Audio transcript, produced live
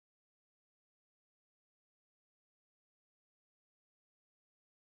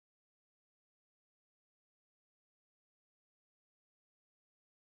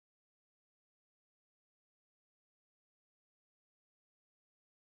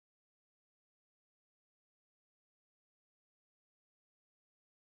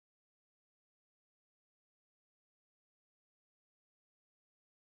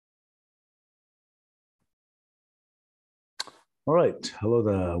All right, hello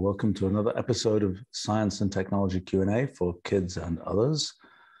there. Welcome to another episode of Science and Technology Q&A for kids and others.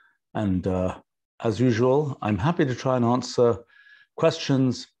 And as usual, I'm happy to try and answer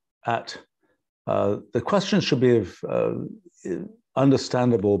questions the questions should be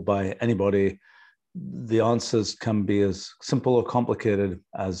understandable by anybody. The answers can be as simple or complicated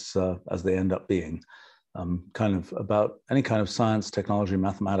as they end up being. Kind of about any kind of science, technology,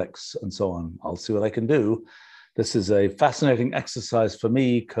 mathematics, and so on. I'll see what I can do. This is a fascinating exercise for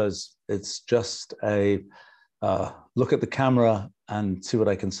me because it's just a look at the camera and see what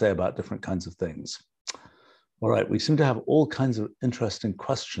I can say about different kinds of things. All right, we seem to have all kinds of interesting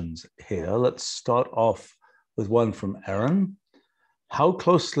questions here. Let's start off with one from Erin. How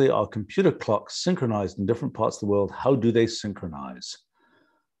closely are computer clocks synchronized in different parts of the world? How do they synchronize?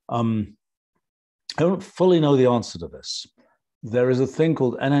 I don't fully know the answer to this. There is a thing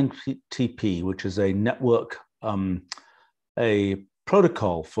called NNTP, which is a network, a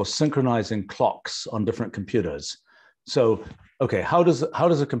protocol for synchronizing clocks on different computers. So, okay, how does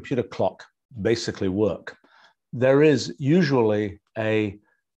a computer clock basically work? There is usually a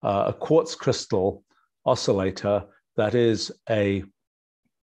quartz crystal oscillator that is a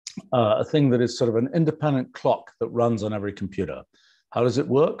thing that is sort of an independent clock that runs on every computer. How does it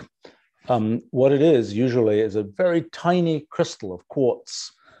work? What it is usually is a very tiny crystal of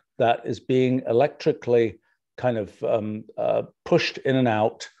quartz that is being electrically kind of pushed in and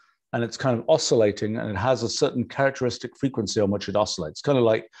out, and it's kind of oscillating, and it has a certain characteristic frequency on which it oscillates. Kind of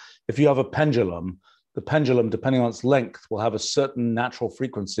like if you have a pendulum, the pendulum, depending on its length, will have a certain natural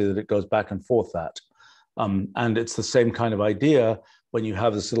frequency that it goes back and forth at. And it's the same kind of idea when you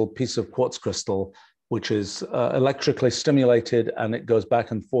have this little piece of quartz crystal, which is electrically stimulated, and it goes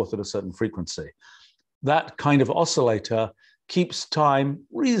back and forth at a certain frequency. That kind of oscillator keeps time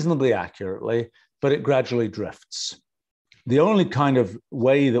reasonably accurately, but it gradually drifts. The only kind of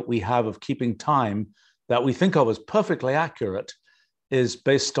way that we have of keeping time that we think of as perfectly accurate is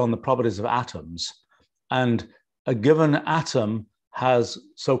based on the properties of atoms. And a given atom has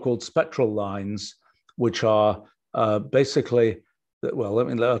so-called spectral lines, which are basically,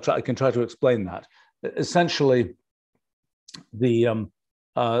 well, I can try to explain that. Essentially, there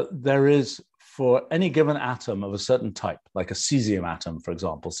is, for any given atom of a certain type, like a cesium atom, for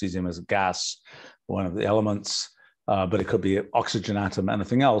example. Cesium is a gas, one of the elements, but it could be an oxygen atom,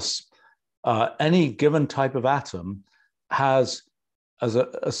 anything else. Any given type of atom has as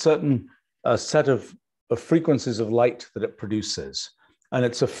a certain set of frequencies of light that it produces. And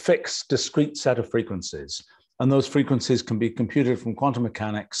it's a fixed, discrete set of frequencies. And those frequencies can be computed from quantum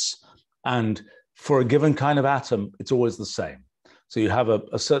mechanics. And for a given kind of atom, it's always the same. So you have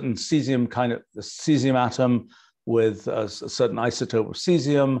a certain cesium cesium atom with a certain isotope of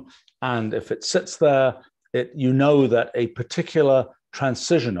cesium. And if it sits there, you know that a particular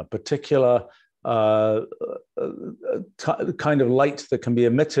transition, a particular kind of light that can be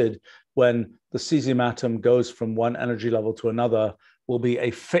emitted when the cesium atom goes from one energy level to another will be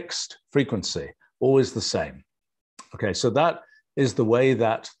a fixed frequency, always the same. Okay, so that is the way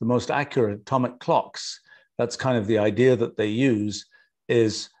that the most accurate atomic clocks, that's kind of the idea that they use,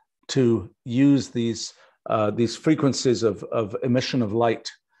 is to use these frequencies of emission of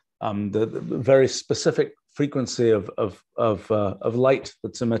light, the very specific frequency of light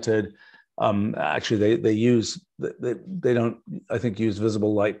that's emitted. Actually, they don't, I think, use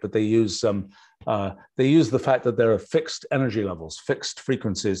visible light, but they use the fact that there are fixed energy levels, fixed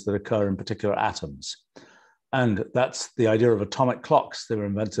frequencies that occur in particular atoms. And that's the idea of atomic clocks. They were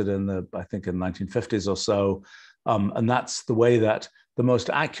invented I think in the 1950s or so. And that's the way that the most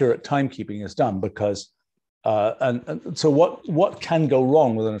accurate timekeeping is done, because, and so what can go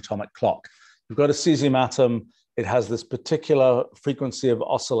wrong with an atomic clock? You've got a cesium atom. It has this particular frequency of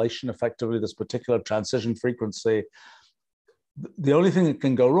oscillation, effectively, this particular transition frequency. The only thing that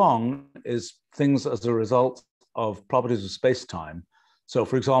can go wrong is things as a result of properties of space-time. So,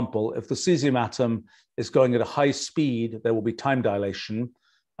 for example, if the cesium atom is going at a high speed, there will be time dilation.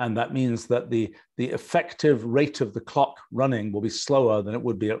 And that means that the effective rate of the clock running will be slower than it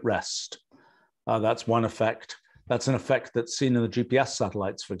would be at rest. That's one effect. That's an effect that's seen in the GPS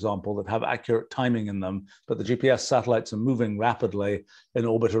satellites, for example, that have accurate timing in them. But the GPS satellites are moving rapidly in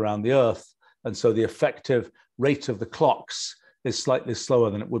orbit around the Earth. And so the effective rate of the clocks is slightly slower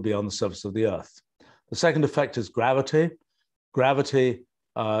than it would be on the surface of the Earth. The second effect is gravity. Gravity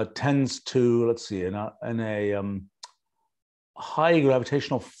tends to, let's see, in a high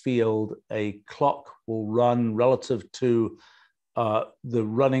gravitational field, a clock will run relative to the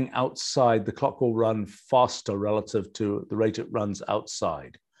running outside. The clock will run faster relative to the rate it runs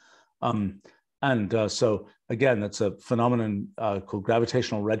outside. And so again, that's a phenomenon called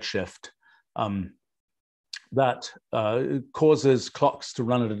gravitational redshift that causes clocks to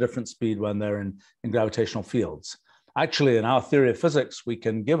run at a different speed when they're in gravitational fields. Actually, in our theory of physics, we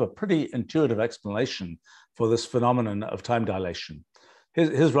can give a pretty intuitive explanation for this phenomenon of time dilation.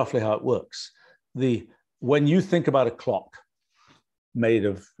 Here's roughly how it works. When you think about a clock made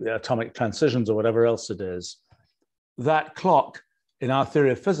of atomic transitions or whatever else it is, that clock in our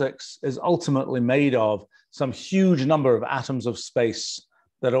theory of physics is ultimately made of some huge number of atoms of space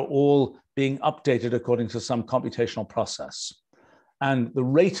that are all being updated according to some computational process. And the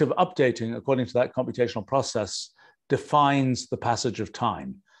rate of updating according to that computational process defines the passage of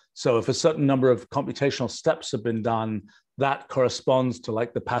time. So if a certain number of computational steps have been done, that corresponds to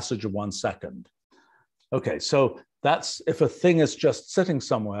like the passage of 1 second. Okay, so that's if a thing is just sitting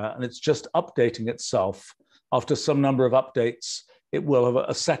somewhere and it's just updating itself, after some number of updates, it will have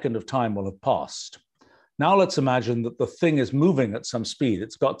a second of time will have passed. Now let's imagine that the thing is moving at some speed.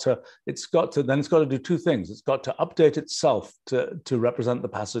 It's got to do two things. It's got to update itself to represent the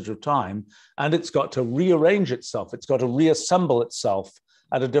passage of time, and it's got to rearrange itself. It's got to reassemble itself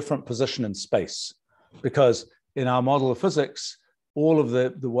at a different position in space. Because in our model of physics, all of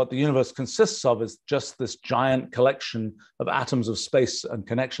what the universe consists of is just this giant collection of atoms of space and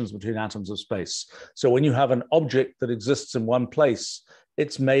connections between atoms of space. So when you have an object that exists in one place,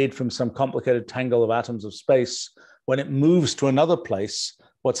 it's made from some complicated tangle of atoms of space. When it moves to another place,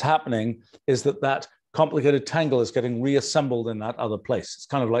 what's happening is that complicated tangle is getting reassembled in that other place. It's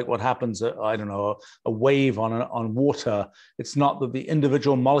kind of like what happens, I don't know, a wave on water. It's not that the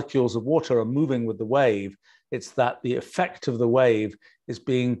individual molecules of water are moving with the wave. It's that the effect of the wave is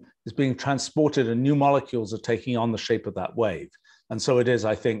being transported and new molecules are taking on the shape of that wave. And so it is,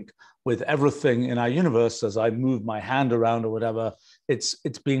 I think, with everything in our universe, as I move my hand around or whatever, it's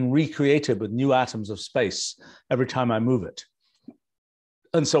being recreated with new atoms of space every time I move it.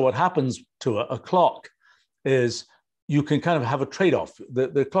 And so what happens to a clock is you can kind of have a trade-off.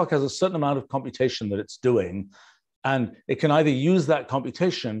 The clock has a certain amount of computation that it's doing, and it can either use that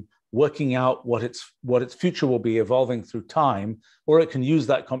computation working out what its future will be evolving through time, or it can use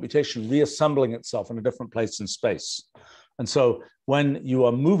that computation reassembling itself in a different place in space. And so when you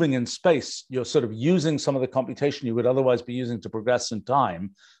are moving in space, you're sort of using some of the computation you would otherwise be using to progress in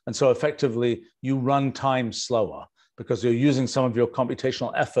time. And so effectively, you run time slower because you're using some of your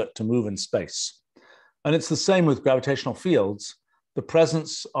computational effort to move in space. And it's the same with gravitational fields. The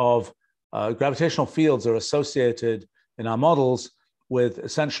presence of gravitational fields are associated in our models with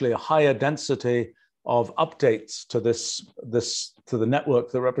essentially a higher density of updates to the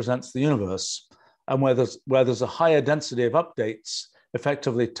network that represents the universe. And where there's a higher density of updates,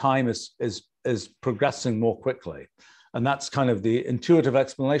 effectively time is progressing more quickly. And that's kind of the intuitive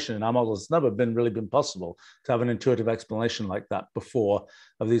explanation in our model. It's never really been possible to have an intuitive explanation like that before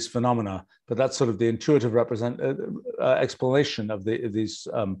of these phenomena. But that's sort of the intuitive explanation of these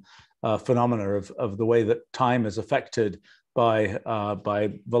phenomena of the way that time is affected by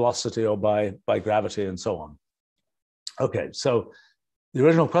velocity or by gravity and so on. Okay, so the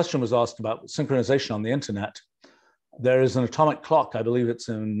original question was asked about synchronization on the internet. There is an atomic clock, I believe it's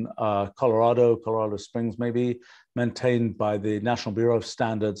in Colorado Springs maybe, maintained by the National Bureau of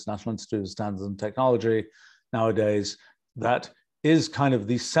Standards, National Institute of Standards and Technology nowadays, that is kind of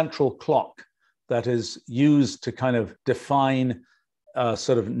the central clock that is used to kind of define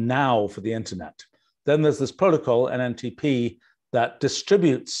sort of now for the internet. Then there's this protocol, NNTP, that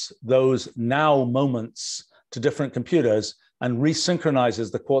distributes those now moments to different computers and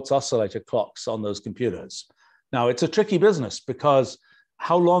resynchronizes the quartz oscillator clocks on those computers. Now, it's a tricky business because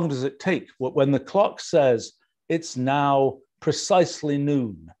how long does it take? When the clock says it's now precisely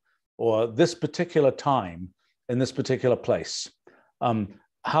noon or this particular time in this particular place,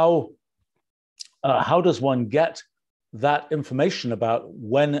 how does one get that information about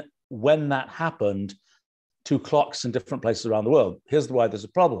when that happened to clocks in different places around the world? Here's why there's a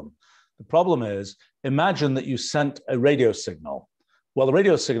problem. The problem is, imagine that you sent a radio signal. Well, the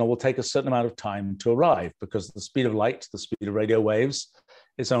radio signal will take a certain amount of time to arrive because the speed of light, the speed of radio waves,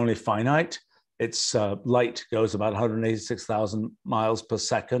 is only finite. Its light goes about 186,000 miles per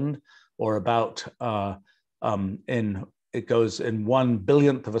second, or about it goes in 1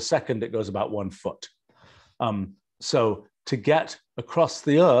 billionth of a second, it goes about 1 foot. So to get across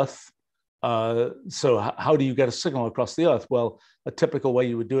the Earth, so how do you get a signal across the Earth? Well, a typical way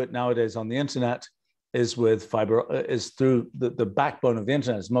you would do it nowadays on the internet is with through the backbone of the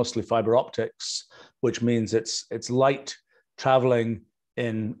internet is mostly fiber optics, which means it's light traveling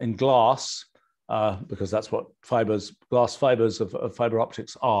in glass, because that's what glass fibers of fiber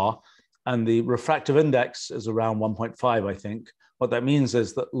optics are. and the refractive index is around 1.5, I think. What that means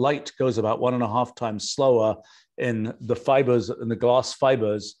is that light goes about 1.5 times slower in the fibers, in the glass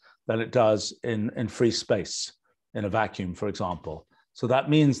fibers, than it does in free space, in a vacuum, for example. So that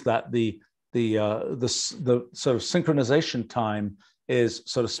means that the sort of synchronization time is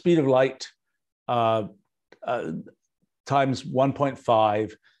sort of speed of light times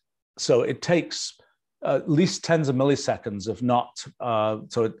 1.5. So it takes at least tens of milliseconds, if not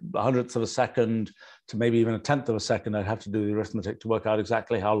so hundredths of a second to maybe even a tenth of a second. I'd have to do the arithmetic to work out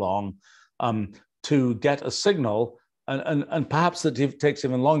exactly how long to get a signal. And perhaps it takes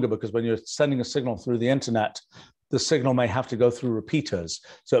even longer, because when you're sending a signal through the internet, the signal may have to go through repeaters.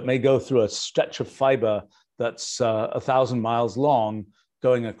 So it may go through a stretch of fiber that's 1,000 miles long,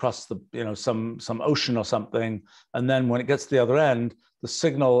 going across the, some ocean or something. And then when it gets to the other end, the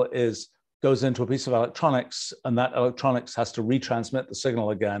signal goes into a piece of electronics, and that electronics has to retransmit the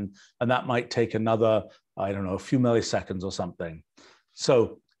signal again. And that might take another, I don't know, a few milliseconds or something.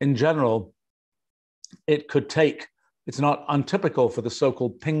 So in general, it could take, it's not untypical for the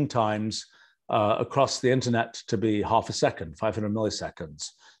so-called ping times across the internet to be half a second, 500 milliseconds.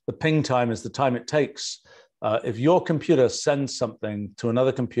 The ping time is the time it takes. If your computer sends something to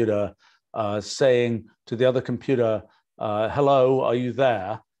another computer saying to the other computer, hello, are you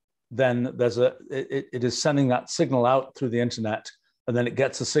there? Then it is sending that signal out through the internet, and then it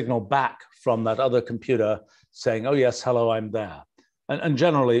gets a signal back from that other computer saying, oh yes, hello, I'm there. And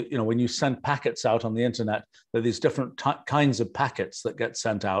generally, when you send packets out on the internet, there are these different kinds of packets that get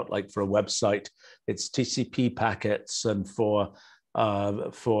sent out. Like for a website, it's TCP packets, and for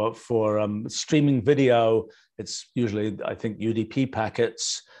streaming video, it's usually, I think, UDP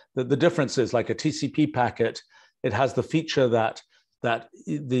packets. The difference is, like a TCP packet, it has the feature that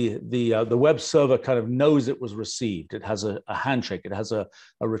the web server kind of knows it was received. It has a handshake. It has a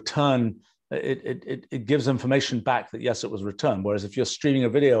return. It gives information back that yes, it was returned. Whereas if you're streaming a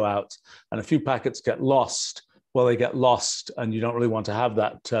video out and a few packets get lost, well, they get lost, and you don't really want to have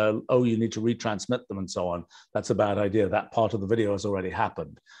that. Oh, you need to retransmit them and so on. That's a bad idea. That part of the video has already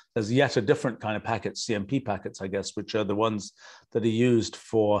happened. There's yet a different kind of packets, CMP packets, I guess, which are the ones that are used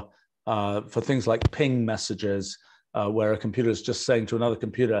for things like ping messages, where a computer is just saying to another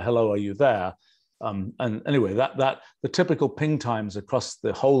computer, hello, are you there? And anyway, the typical ping times across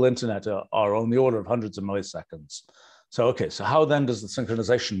the whole internet are on the order of hundreds of milliseconds. So, okay, so how then does the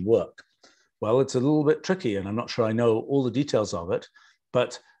synchronization work? Well, it's a little bit tricky, and I'm not sure I know all the details of it,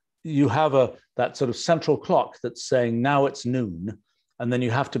 but you have that sort of central clock that's saying now it's noon, and then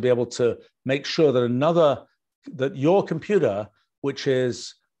you have to be able to make sure that your computer, which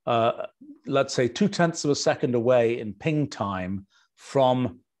is let's say 0.2 of a second away in ping time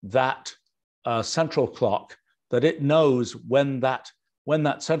from that central clock, that it knows when that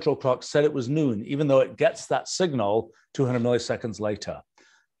central clock said it was noon, even though it gets that signal 200 milliseconds later.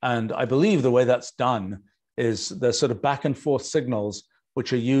 And I believe the way that's done is there's sort of back and forth signals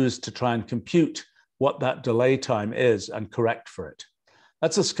which are used to try and compute what that delay time is and correct for it.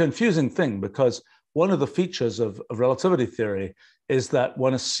 That's a confusing thing, because one of the features of relativity theory is that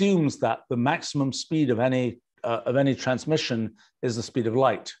one assumes that the maximum speed of any transmission is the speed of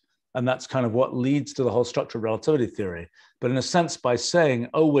light. And that's kind of what leads to the whole structure of relativity theory. But in a sense, by saying,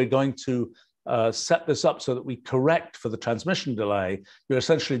 oh, we're going to set this up so that we correct for the transmission delay, you're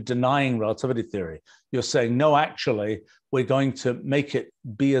essentially denying relativity theory. You're saying, no, actually, we're going to make it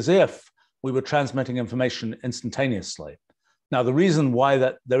be as if we were transmitting information instantaneously. Now, the reason why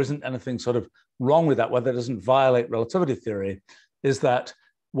that there isn't anything sort of wrong with that, whether it doesn't violate relativity theory, is that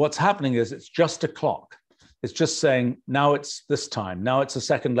what's happening is it's just a clock. It's just saying, now it's this time, now it's a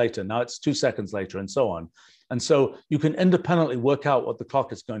second later, now it's 2 seconds later, and so on. And so you can independently work out what the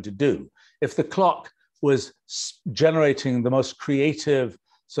clock is going to do. If the clock was generating the most creative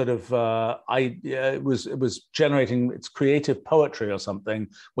sort of idea, it was generating its creative poetry or something,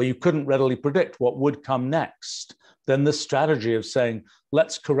 where you couldn't readily predict what would come next, then this strategy of saying,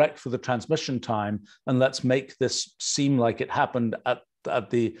 let's correct for the transmission time and let's make this seem like it happened at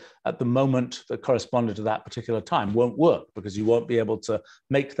the moment that corresponded to that particular time won't work, because you won't be able to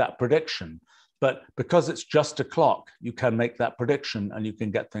make that prediction. But because it's just a clock, you can make that prediction and you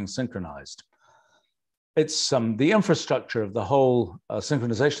can get things synchronized. It's the infrastructure of the whole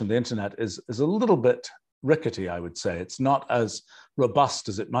synchronization of the internet is a little bit rickety, I would say. It's not as robust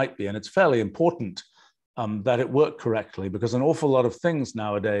as it might be, and it's fairly important that it work correctly, because an awful lot of things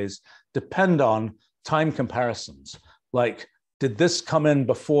nowadays depend on time comparisons. Like, did this come in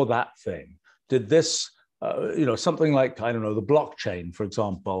before that thing? Did this, something like, I don't know, the blockchain, for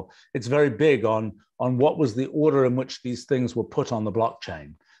example, it's very big on what was the order in which these things were put on the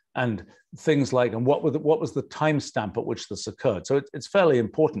blockchain. and things like, and what was the timestamp at which this occurred. So it's fairly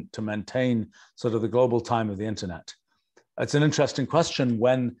important to maintain sort of the global time of the internet. It's an interesting question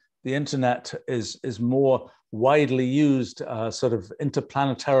when the internet is more widely used sort of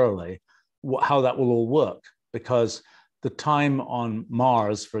interplanetarily, how that will all work, because the time on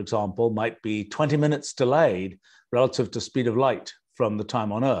Mars, for example, might be 20 minutes delayed relative to speed of light from the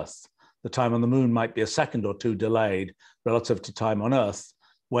time on Earth. The time on the moon might be a second or two delayed relative to time on Earth,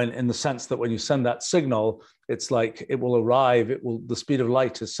 when in the sense that when you send that signal, it's like it will arrive, the speed of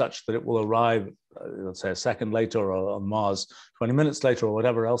light is such that it will arrive, let's say a second later, or on Mars, 20 minutes later, or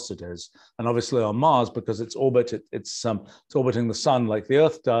whatever else it is. And obviously on Mars, because it's orbiting the sun like the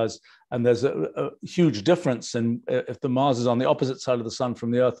Earth does, and there's a huge difference in if the Mars is on the opposite side of the sun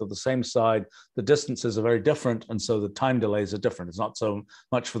from the Earth or the same side, the distances are very different, and so the time delays are different. It's not so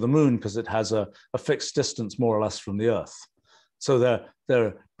much for the moon because it has a fixed distance more or less from the Earth. So there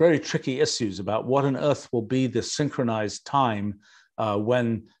are very tricky issues about what on earth will be the synchronized time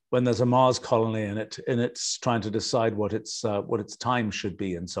when there's a Mars colony and it's trying to decide what its time should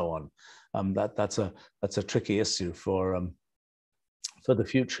be and so on. That's a tricky issue for the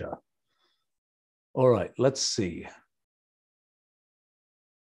future. All right, let's see.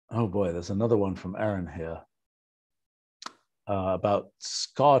 Oh boy, there's another one from Erin here about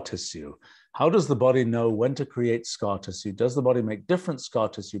scar tissue. How does the body know when to create scar tissue? Does the body make different scar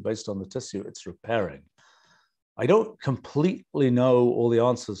tissue based on the tissue it's repairing? I don't completely know all the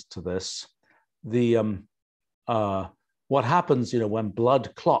answers to this. What happens, when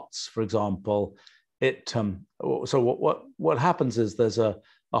blood clots, for example, what happens is there's a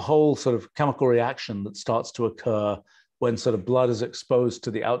whole sort of chemical reaction that starts to occur when sort of blood is exposed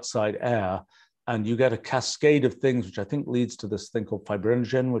to the outside air, and you get a cascade of things, which I think leads to this thing called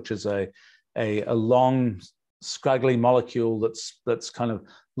fibrinogen, which is a long, scraggly molecule that's kind of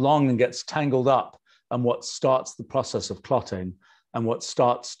long and gets tangled up, and what starts the process of clotting, and what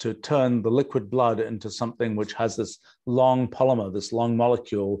starts to turn the liquid blood into something which has this long polymer, this long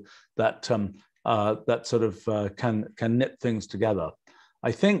molecule that sort of can knit things together.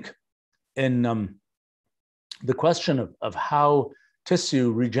 I think in the question of how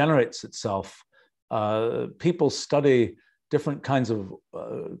tissue regenerates itself, people study different kinds of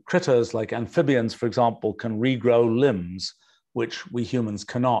critters, like amphibians, for example, can regrow limbs, which we humans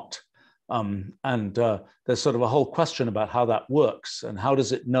cannot. There's sort of a whole question about how that works and how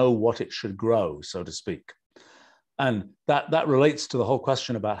does it know what it should grow, so to speak. And that relates to the whole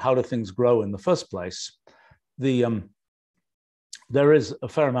question about how do things grow in the first place. There is a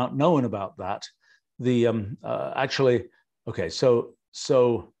fair amount known about that. So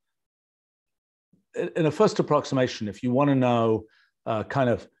in a first approximation, if you want to know kind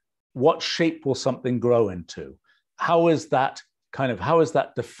of what shape will something grow into, how is that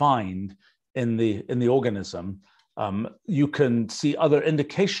defined in the organism? You can see other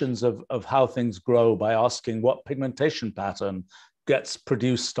indications of how things grow by asking what pigmentation pattern gets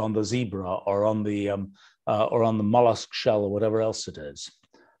produced on the zebra or on the mollusk shell or whatever else it is.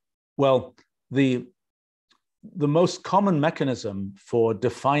 Well, the most common mechanism for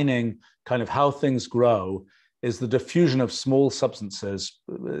defining kind of how things grow is the diffusion of small substances.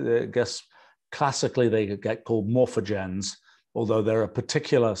 I guess classically they get called morphogens, although there are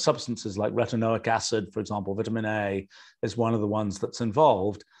particular substances like retinoic acid, for example, vitamin A is one of the ones that's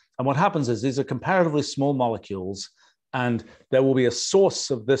involved. And what happens is these are comparatively small molecules, and there will be a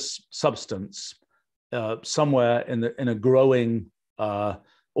source of this substance somewhere in a growing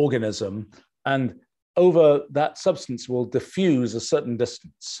organism, and over that substance will diffuse a certain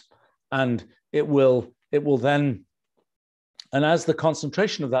distance, and it will then, and as the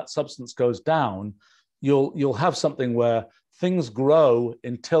concentration of that substance goes down, you'll have something where things grow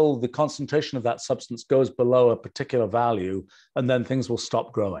until the concentration of that substance goes below a particular value, and then things will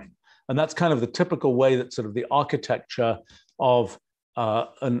stop growing. And that's kind of the typical way that sort of the architecture of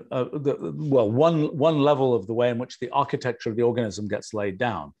one level of the way in which the architecture of the organism gets laid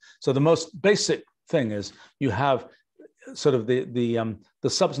down. So the most basic thing is you have sort of the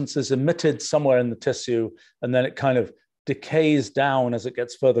substances emitted somewhere in the tissue, and then it kind of decays down as it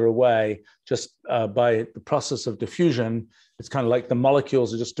gets further away just by the process of diffusion. It's kind of like the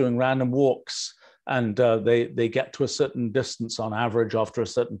molecules are just doing random walks, and they get to a certain distance on average after a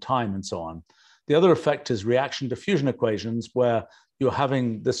certain time and so on. The other effect is reaction diffusion equations, where you're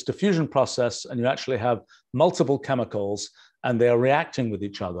having this diffusion process and you actually have multiple chemicals and they are reacting with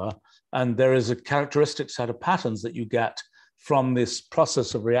each other. And there is a characteristic set of patterns that you get from this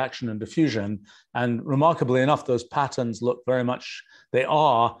process of reaction and diffusion. And remarkably enough, those patterns look very much, they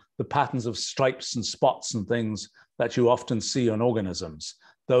are the patterns of stripes and spots and things that you often see on organisms.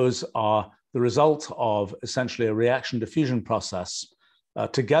 those are the result of essentially a reaction diffusion process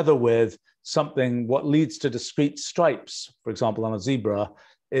together with something. What leads to discrete stripes, for example, on a zebra,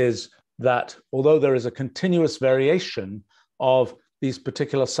 is that although there is a continuous variation of these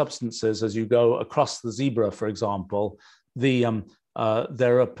particular substances as you go across the zebra, for example,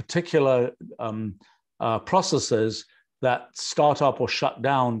 there are particular processes that start up or shut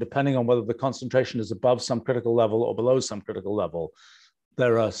down depending on whether the concentration is above some critical level or below some critical level.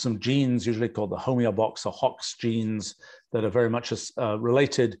 There are some genes, usually called the homeobox or Hox genes, that are very much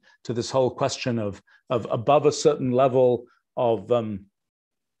related to this whole question of above a certain level of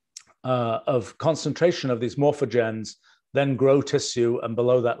concentration of these morphogens, then grow tissue, and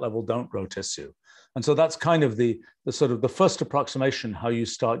below that level don't grow tissue. And so that's kind of the sort of the first approximation how you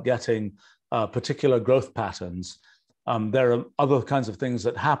start getting particular growth patterns. There are other kinds of things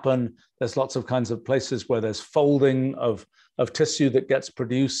that happen. There's lots of kinds of places where there's folding of tissue that gets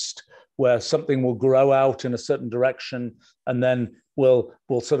produced, where something will grow out in a certain direction and then will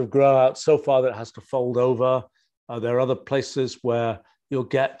sort of grow out so far that it has to fold over. There are other places where you'll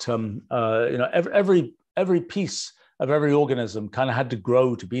get, every piece of every organism kind of had to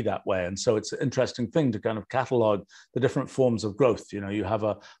grow to be that way. And so it's an interesting thing to kind of catalog the different forms of growth. You have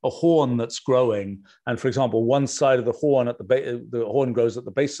a horn that's growing. And for example, one side of the horn the horn grows at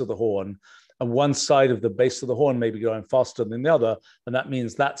the base of the horn, and one side of the base of the horn may be growing faster than the other. And that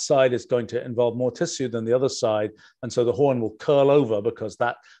means that side is going to involve more tissue than the other side. And so the horn will curl over because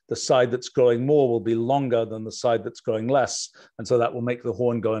the side that's growing more will be longer than the side that's growing less. And so that will make the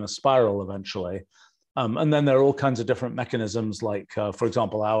horn go in a spiral eventually. And then there are all kinds of different mechanisms, like, for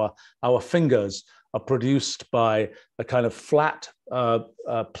example, our fingers are produced by a kind of flat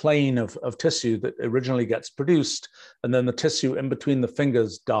plane of tissue that originally gets produced, and then the tissue in between the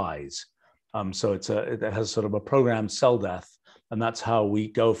fingers dies. So it has sort of a programmed cell death, and that's how we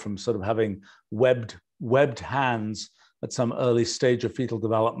go from sort of having webbed hands at some early stage of fetal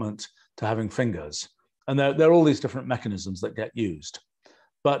development to having fingers. And there are all these different mechanisms that get used.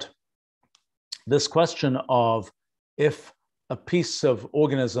 But this question of if a piece of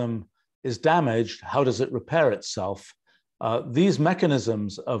organism is damaged, how does it repair itself? These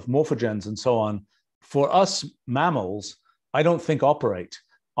mechanisms of morphogens and so on, for us mammals, I don't think operate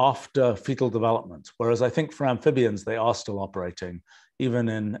after fetal development, whereas I think for amphibians, they are still operating even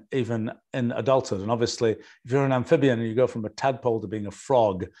in adulthood. And obviously, if you're an amphibian and you go from a tadpole to being a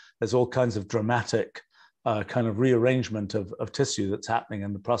frog, there's all kinds of dramatic kind of rearrangement of tissue that's happening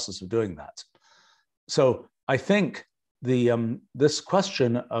in the process of doing that. So I think this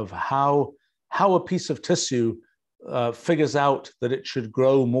question of how a piece of tissue figures out that it should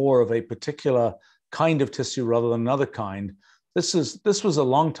grow more of a particular kind of tissue rather than another kind, this was a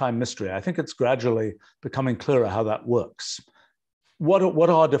long time mystery. I think it's gradually becoming clearer how that works. What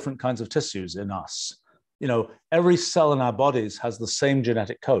are different kinds of tissues in us? Every cell in our bodies has the same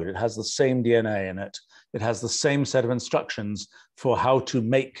genetic code. It has the same DNA in it. It has the same set of instructions for how to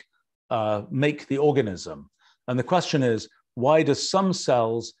make the organism. And the question is, why do some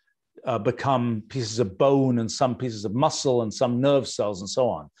cells become pieces of bone and some pieces of muscle and some nerve cells and so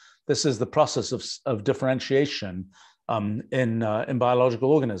on? This is the process of differentiation in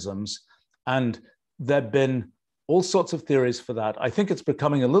biological organisms. And there've been all sorts of theories for that. I think it's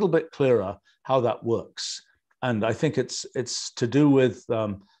becoming a little bit clearer how that works. And I think it's to do with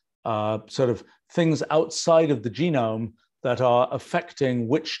sort of things outside of the genome that are affecting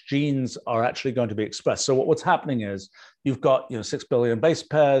which genes are actually going to be expressed. So what's happening is you've got 6 billion base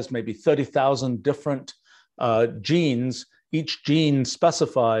pairs, maybe 30,000 different genes. Each gene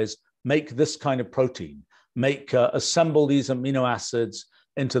specifies make this kind of protein, assemble these amino acids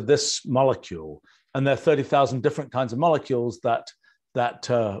into this molecule. And there are 30,000 different kinds of molecules that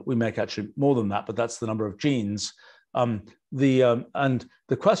we make, actually more than that, but that's the number of genes. And the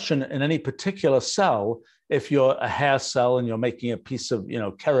question in any particular cell, if you're a hair cell and you're making a piece of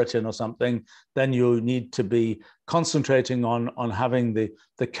keratin or something, then you need to be concentrating on having the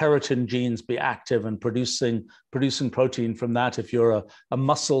keratin genes be active and producing protein from that. If you're a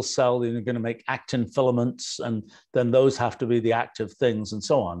muscle cell, then you're going to make actin filaments, and then those have to be the active things and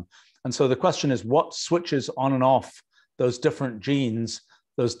so on. And so the question is, what switches on and off those different genes,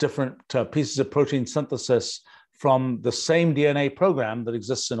 those different pieces of protein synthesis from the same DNA program that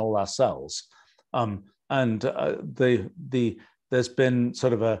exists in all our cells? There's been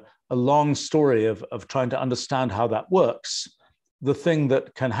sort of a long story of trying to understand how that works. The thing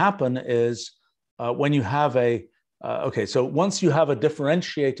that can happen is when you have so once you have a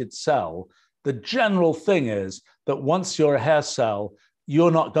differentiated cell, the general thing is that once you're a hair cell,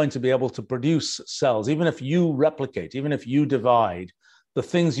 you're not going to be able to produce cells. Even if you replicate, even if you divide, the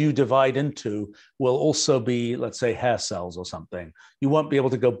things you divide into will also be, let's say, hair cells or something. You won't be able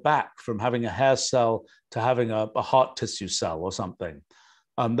to go back from having a hair cell to having a heart tissue cell or something.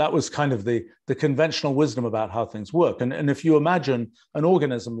 That was kind of the conventional wisdom about how things work. And if you imagine an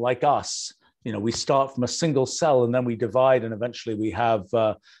organism like us, we start from a single cell and then we divide, and eventually we have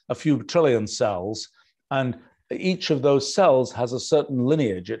a few trillion cells. And each of those cells has a certain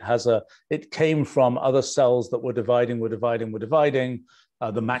lineage. It came from other cells that were dividing.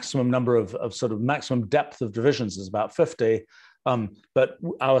 The maximum number of sort of maximum depth of divisions is about 50. But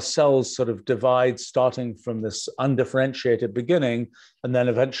our cells sort of divide starting from this undifferentiated beginning, and then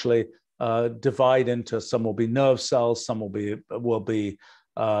eventually divide into, some will be nerve cells, some will be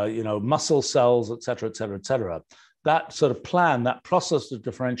muscle cells, et cetera, et cetera, et cetera. That sort of plan, that process of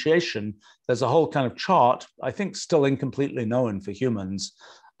differentiation, there's a whole kind of chart, I think still incompletely known for humans,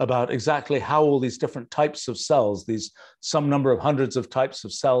 about exactly how all these different types of cells, some number of hundreds of types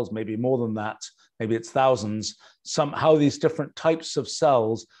of cells, maybe more than that, maybe it's thousands, how these different types of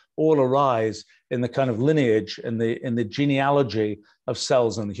cells all arise in the kind of lineage, in the genealogy of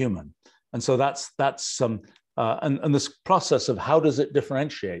cells in the human. And so that's and this process of how does it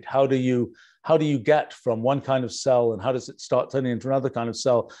differentiate? How do you get from one kind of cell, and how does it start turning into another kind of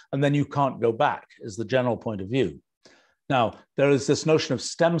cell? And then you can't go back, is the general point of view. Now, there is this notion of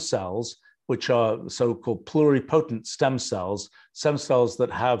stem cells, which are so-called pluripotent stem cells that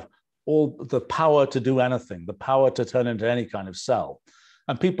have all the power to do anything, the power to turn into any kind of cell.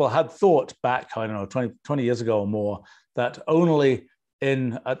 And people had thought back, I don't know, 20 years ago or more, that only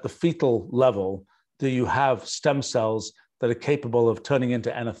at the fetal level do you have stem cells that are capable of turning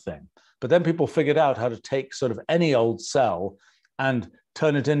into anything. But then people figured out how to take sort of any old cell and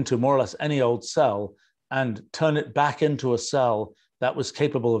turn it into more or less any old cell, and turn it back into a cell that was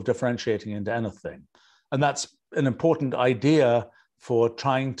capable of differentiating into anything. And that's an important idea for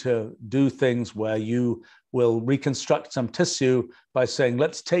trying to do things where you will reconstruct some tissue by saying,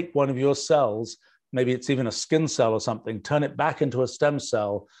 let's take one of your cells, maybe it's even a skin cell or something, turn it back into a stem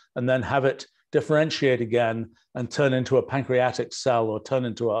cell, and then have it differentiate again and turn into a pancreatic cell or turn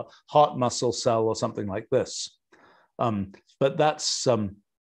into a heart muscle cell or something like this. But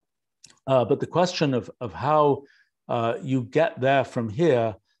the question of how you get there from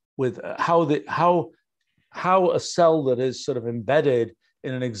here, with how a cell that is sort of embedded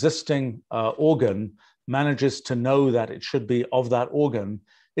in an existing organ manages to know that it should be of that organ,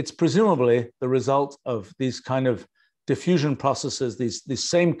 it's presumably the result of these kind of diffusion processes, these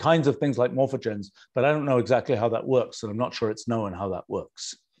same kinds of things like morphogens, but I don't know exactly how that works, and I'm not sure it's known how that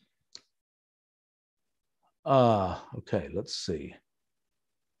works. Okay, let's see.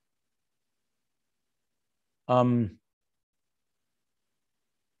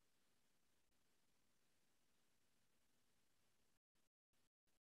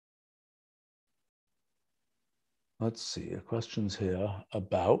 Let's see, questions here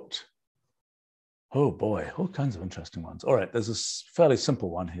about, oh boy, all kinds of interesting ones. All right, there's a fairly simple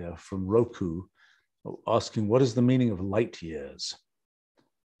one here from Roku asking, what is the meaning of light years?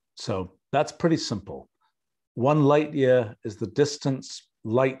 So that's pretty simple. 1 light year is the distance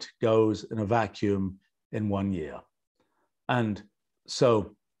light goes in a vacuum in 1 year. And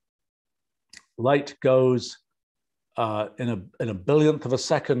so light goes in a billionth of a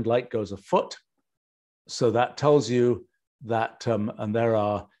second, light goes a foot. So that tells you that, and there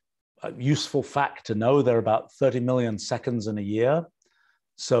are a useful fact to know, there are about 30 million seconds in a year.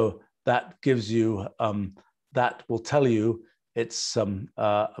 So that gives you, that will tell you it's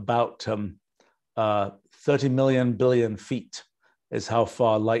about 30 million billion feet is how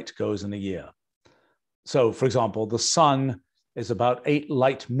far light goes in a year. So for example, the sun is about 8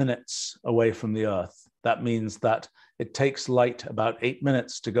 light minutes away from the Earth. That means that it takes light about 8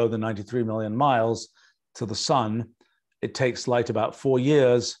 minutes to go the 93 million miles to the sun. It takes light about 4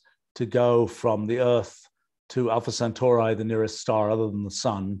 years to go from the Earth to Alpha Centauri, the nearest star other than the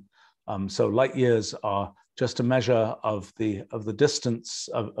sun. So light years are just a measure of the distance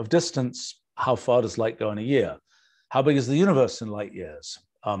of distance. How far does light go in a year? How big is the universe in light years?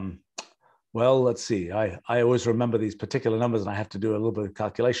 Well, let's see. I always remember these particular numbers, and I have to do a little bit of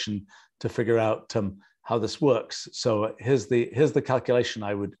calculation to figure out how this works. So here's the calculation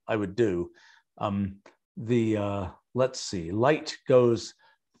I would do. Let's see. Light goes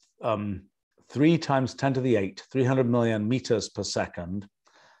 3 times 10 to the 8, 300 million meters per second,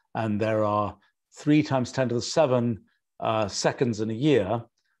 and there are 3 times 10 to the 7 seconds in a year.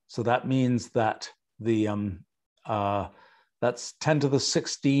 So that means that that's 10 to the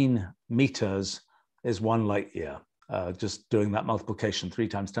 16 meters is 1 light year. Just doing that multiplication, 3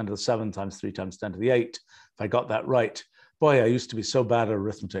 times 10 to the 7 times 3 times 10 to the 8. If I got that right, boy, I used to be so bad at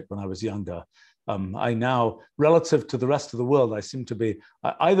arithmetic when I was younger. I now, relative to the rest of the world, I seem to be,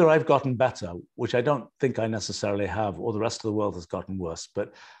 either I've gotten better, which I don't think I necessarily have, or the rest of the world has gotten worse.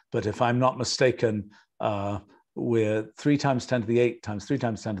 But if I'm not mistaken, we're 3 times 10 to the 8 times 3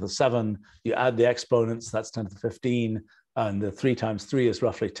 times 10 to the 7. You add the exponents, that's 10 to the 15. And the 3 times 3 is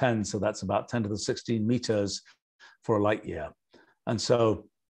roughly 10. So that's about 10 to the 16 meters for a light year. And so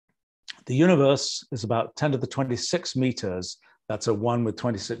the universe is about 10 to the 26 meters. That's a 1 with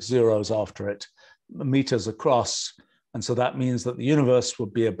 26 zeros after it, meters across. And so that means that the universe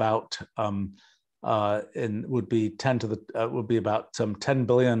would be about would be about 10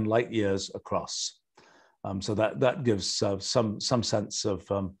 billion light years across. So that gives some sense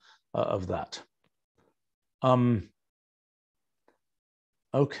of that.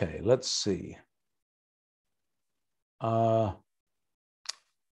 Okay, let's see.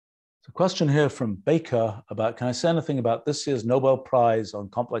 A question here from Baker about, can I say anything about this year's Nobel Prize on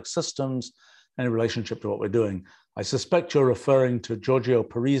complex systems, any relationship to what we're doing? I suspect you're referring to Giorgio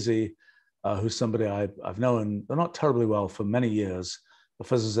Parisi, who's somebody I've known, but not terribly well, for many years, a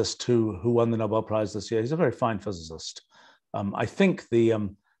physicist who won the Nobel Prize this year. He's a very fine physicist. I think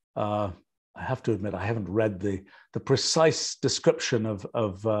I have to admit, I haven't read the precise description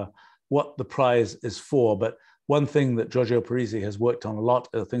of what the prize is for, but one thing that Giorgio Parisi has worked on a lot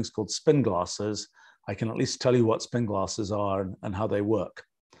are things called spin glasses. I can at least tell you what spin glasses are and how they work.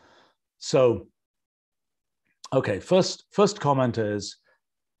 So, okay, first comment is,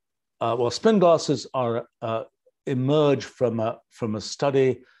 well, spin glasses are emerge from a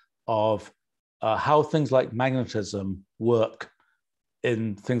study of how things like magnetism work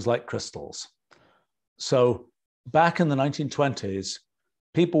in things like crystals. So back in the 1920s,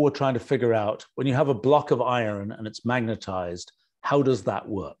 people were trying to figure out, when you have a block of iron and it's magnetized, how does that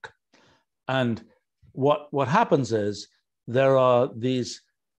work? And what happens is there are these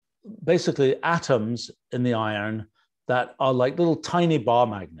basically atoms in the iron that are like little tiny bar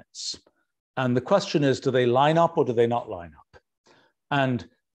magnets. And the question is, do they line up or do they not line up? And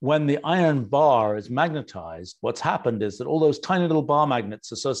when the iron bar is magnetized, what's happened is that all those tiny little bar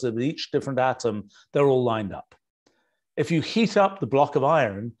magnets associated with each different atom, they're all lined up. If you heat up the block of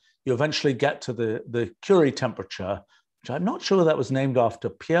iron, you eventually get to the Curie temperature, which I'm not sure that was named after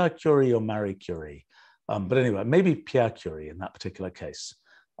Pierre Curie or Marie Curie. But anyway, maybe Pierre Curie in that particular case,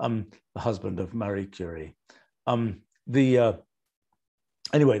 the husband of Marie Curie. Anyway,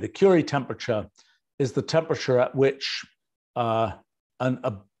 the Curie temperature is the temperature at which a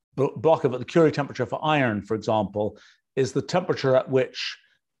block of the Curie temperature for iron, for example, is the temperature at which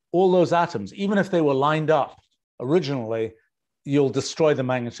all those atoms, even if they were lined up originally, you'll destroy the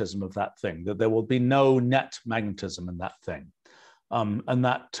magnetism of that thing, that there will be no net magnetism in that thing.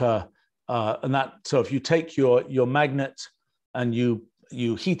 So if you take your magnet and you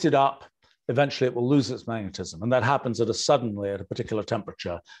heat it up, eventually it will lose its magnetism. And that happens suddenly at a particular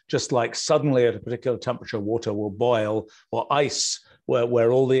temperature, just like suddenly at a particular temperature, water will boil, or ice,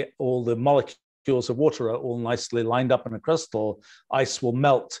 where all the molecules of water are all nicely lined up in a crystal, ice will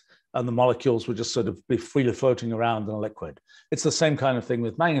melt and the molecules will just sort of be freely floating around in a liquid. It's the same kind of thing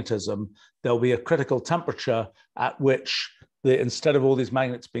with magnetism. There'll be a critical temperature at which instead of all these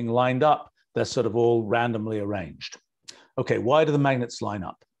magnets being lined up, they're sort of all randomly arranged. Okay, why do the magnets line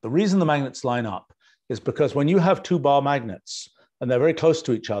up? The reason the magnets line up is because when you have two bar magnets and they're very close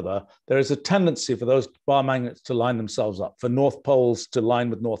to each other, there is a tendency for those bar magnets to line themselves up, for north poles to line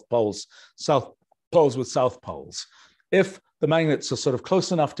with north poles, south poles with south poles. If the magnets are sort of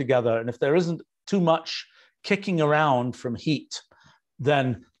close enough together, and if there isn't too much kicking around from heat,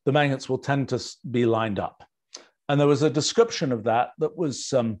 then the magnets will tend to be lined up. And there was a description of that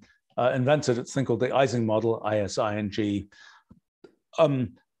was invented. It's a thing called the Ising model, I-S-I-N-G.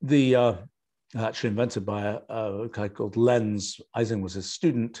 Actually invented by a guy called Lenz. Ising was his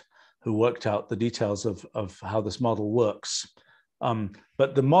student who worked out the details of how this model works.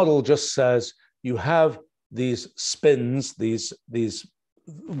 But the model just says you have these spins, these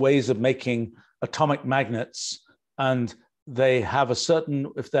ways of making atomic magnets, and they have a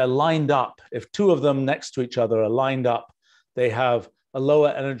certain, if they're lined up, if two of them next to each other are lined up, they have a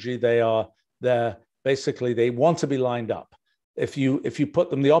lower energy. They're basically, they want to be lined up. If you put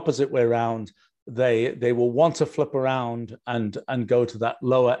them the opposite way around, they will want to flip around and go to that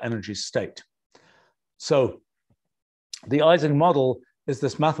lower energy state. So the Ising model is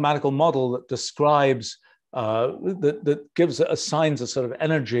this mathematical model that describes that assigns a sort of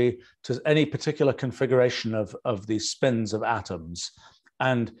energy to any particular configuration of these spins of atoms.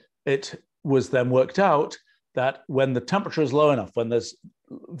 And it was then worked out that when the temperature is low enough, when there's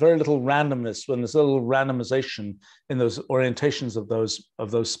very little randomness, when there's a little randomization in those orientations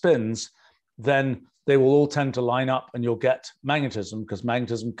of those spins, then they will all tend to line up and you'll get magnetism, because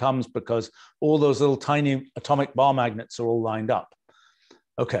magnetism comes because all those little tiny atomic bar magnets are all lined up.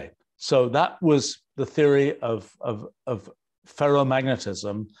 Okay, so that was the theory of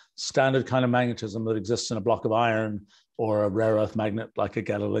ferromagnetism, standard kind of magnetism that exists in a block of iron or a rare earth magnet like a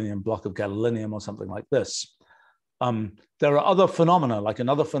gadolinium, block of gadolinium or something like this. There are other phenomena, like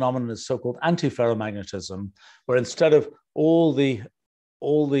another phenomenon is so-called antiferromagnetism, where instead of all the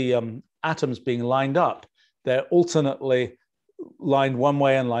atoms being lined up, they're alternately lined one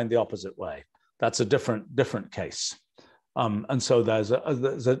way and lined the opposite way. That's a different case. And so there's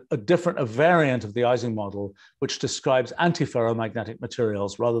a variant of the Ising model which describes antiferromagnetic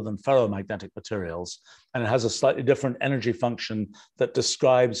materials rather than ferromagnetic materials. And it has a slightly different energy function that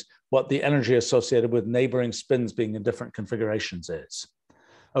describes what the energy associated with neighboring spins being in different configurations is.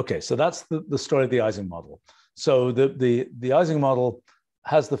 Okay, so that's the story of the Ising model. So the Ising model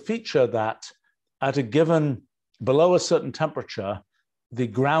has the feature that at a given, below a certain temperature, the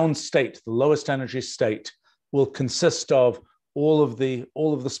ground state, the lowest energy state, will consist of all of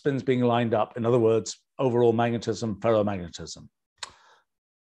the spins being lined up. In other words, overall magnetism, ferromagnetism.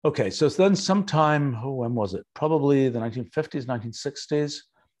 Okay, so then sometime, when was it? Probably the 1950s, 1960s,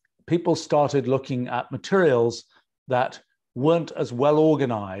 people started looking at materials that weren't as well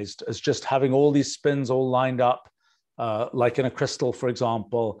organized as just having all these spins all lined up, like in a crystal, for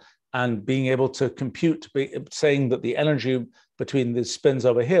example, and being able to compute, saying that the energy between the spins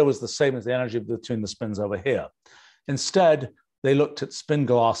over here was the same as the energy between the spins over here. Instead, they looked at spin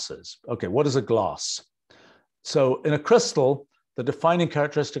glasses. Okay, what is a glass? So in a crystal, the defining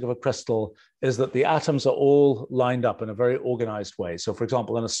characteristic of a crystal is that the atoms are all lined up in a very organized way. So for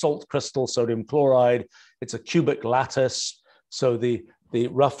example, in a salt crystal, sodium chloride, it's a cubic lattice. So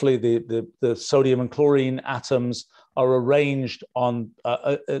roughly the sodium and chlorine atoms are arranged on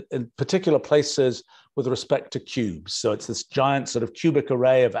in particular places with respect to cubes. So it's this giant sort of cubic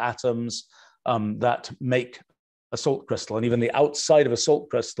array of atoms that make a salt crystal. And even the outside of a salt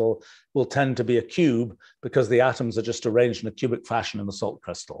crystal will tend to be a cube because the atoms are just arranged in a cubic fashion in the salt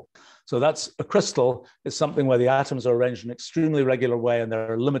crystal. So that's a crystal is something where the atoms are arranged in an extremely regular way, and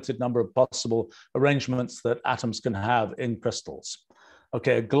there are a limited number of possible arrangements that atoms can have in crystals.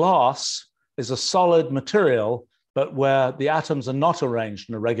 Okay, a glass is a solid material, but where the atoms are not arranged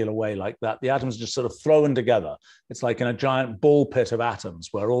in a regular way like that. The atoms are just sort of thrown together. It's like in a giant ball pit of atoms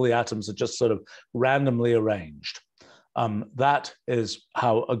where all the atoms are just sort of randomly arranged. That is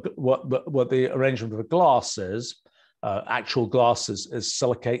how what the arrangement of a glass is. Actual glass is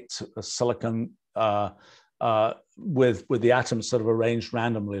silicate, silicon with the atoms sort of arranged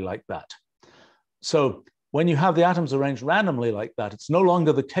randomly like that. So when you have the atoms arranged randomly like that, it's no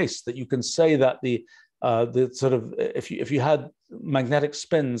longer the case that you can say that the sort of, if you had magnetic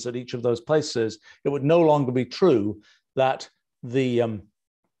spins at each of those places, it would no longer be true that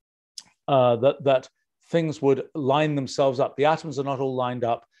that things would line themselves up. The atoms are not all lined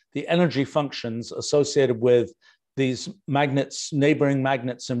up. The energy functions associated with these magnets, neighboring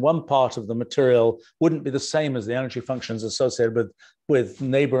magnets in one part of the material, wouldn't be the same as the energy functions associated with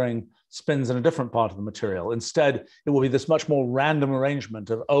neighboring spins in a different part of the material. Instead, it will be this much more random arrangement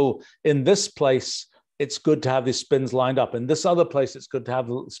of, oh, in this place, it's good to have these spins lined up. In this other place, it's good to have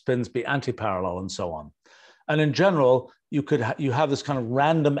the spins be anti-parallel and so on. And in general, you have this kind of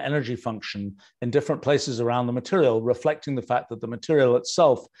random energy function in different places around the material, reflecting the fact that the material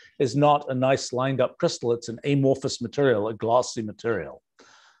itself is not a nice lined up crystal. It's an amorphous material, a glassy material.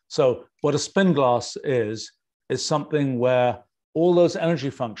 So what a spin glass is something where all those energy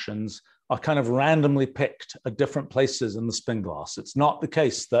functions are kind of randomly picked at different places in the spin glass. It's not the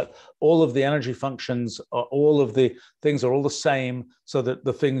case that all of the energy functions, or all of the things are all the same, so that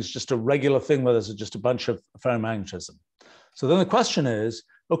the thing's just a regular thing where there's just a bunch of ferromagnetism. So then the question is,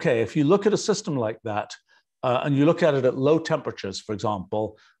 okay, if you look at a system like that, and you look at it at low temperatures, for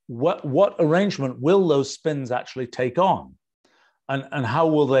example, what arrangement will those spins actually take on? And how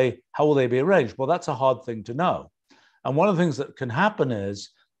will they be arranged? Well, that's a hard thing to know. And one of the things that can happen is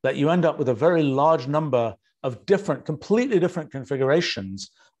that you end up with a very large number of completely different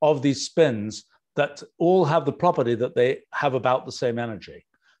configurations of these spins that all have the property that they have about the same energy.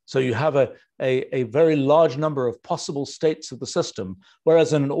 So you have a very large number of possible states of the system,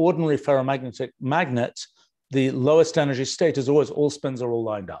 whereas in an ordinary ferromagnetic magnet, the lowest energy state is always all spins are all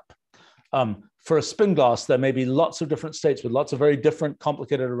lined up. For a spin glass, there may be lots of different states with lots of very different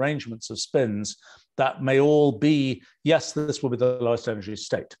complicated arrangements of spins that may all be, yes, this will be the lowest energy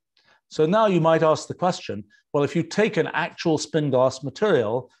state. So now you might ask the question, well, if you take an actual spin glass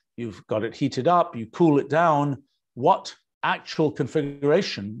material, you've got it heated up, you cool it down, what actual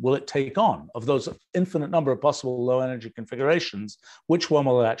configuration will it take on? Of those infinite number of possible low energy configurations, which one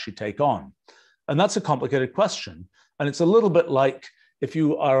will it actually take on? And that's a complicated question. And it's a little bit like if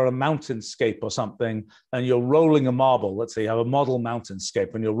you are a mountainscape or something and you're rolling a marble, let's say you have a model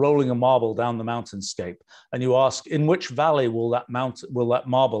mountainscape and you're rolling a marble down the mountainscape and you ask, in which valley will that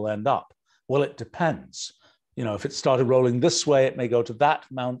marble end up? Well, it depends. You know, if it started rolling this way, it may go to that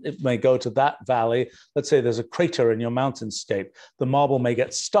it may go to that valley. Let's say there's a crater in your mountainscape. The marble may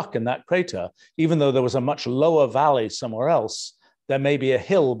get stuck in that crater, even though there was a much lower valley somewhere else. There may be a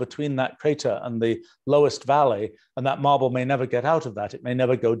hill between that crater and the lowest valley, and that marble may never get out of that. It may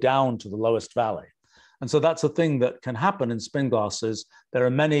never go down to the lowest valley. And so that's a thing that can happen in spin glasses. There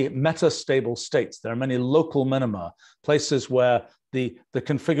are many metastable states. There are many local minima, places where the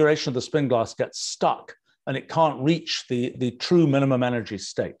configuration of the spin glass gets stuck and it can't reach the true minimum energy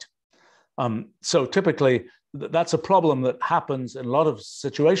state. So typically, that's a problem that happens in a lot of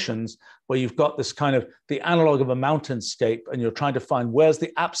situations where you've got this kind of the analog of a mountainscape and you're trying to find where's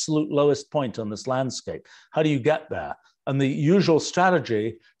the absolute lowest point on this landscape. How do you get there? And the usual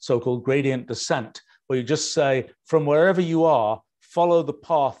strategy, so-called gradient descent, where you just say from wherever you are, follow the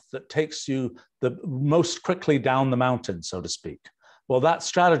path that takes you the most quickly down the mountain, so to speak. Well, that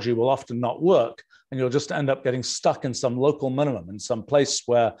strategy will often not work, and you'll just end up getting stuck in some local minimum, in some place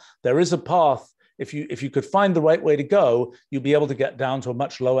where there is a path. If you could find the right way to go, you'd be able to get down to a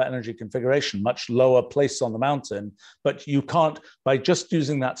much lower energy configuration, much lower place on the mountain. But you can't, by just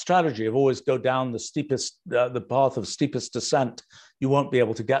using that strategy of always go down the steepest, the path of steepest descent, you won't be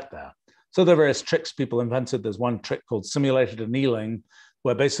able to get there. So there are various tricks people invented. There's one trick called simulated annealing,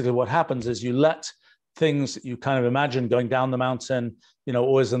 where basically what happens is you let things you kind of imagine going down the mountain, you know,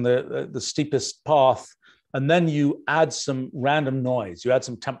 always in the steepest path, and then you add some random noise, you add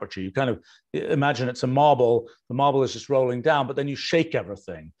some temperature. You kind of imagine it's a marble, the marble is just rolling down, but then you shake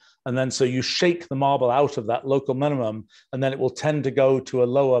everything. And then so you shake the marble out of that local minimum, and then it will tend to go to a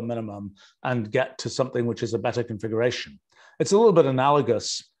lower minimum and get to something which is a better configuration. It's a little bit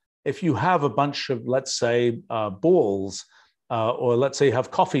analogous. If you have a bunch of, let's say, balls, or let's say you have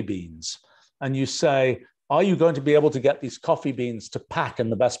coffee beans, and you say, are you going to be able to get these coffee beans to pack in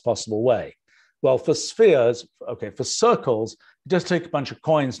the best possible way? Well, for spheres, okay, for circles, you just take a bunch of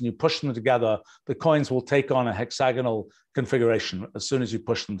coins and you push them together. The coins will take on a hexagonal configuration as soon as you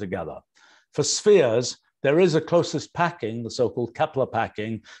push them together. For spheres, there is a closest packing, the so-called Kepler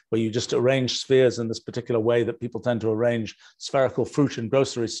packing, where you just arrange spheres in this particular way that people tend to arrange spherical fruit in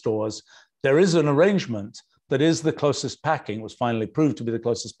grocery stores. There is an arrangement that is the closest packing. It was finally proved to be the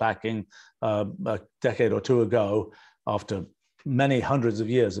closest packing a decade or two ago, after many hundreds of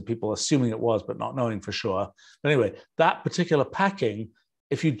years of people assuming it was, but not knowing for sure. But anyway, that particular packing,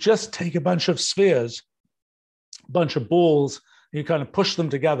 if you just take a bunch of spheres, a bunch of balls, and you kind of push them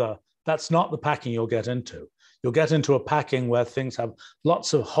together, that's not the packing you'll get into. You'll get into a packing where things have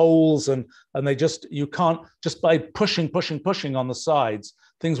lots of holes and they just, you can't, just by pushing on the sides,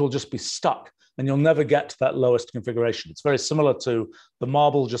 things will just be stuck and you'll never get to that lowest configuration. It's very similar to the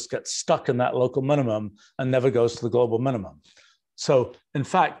marble just gets stuck in that local minimum and never goes to the global minimum. So in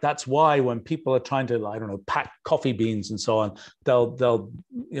fact, that's why when people are trying to, I don't know, pack coffee beans and so on,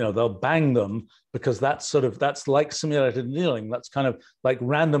 they'll bang them, because that's like simulated annealing. That's kind of like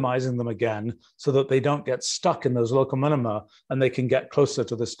randomizing them again so that they don't get stuck in those local minima and they can get closer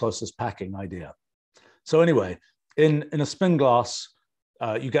to this closest packing idea. So anyway, in a spin glass,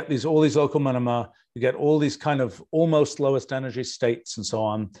 you get all these local minima, you get all these kind of almost lowest energy states and so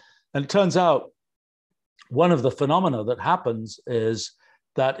on. And it turns out one of the phenomena that happens is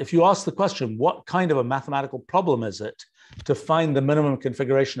that if you ask the question, what kind of a mathematical problem is it to find the minimum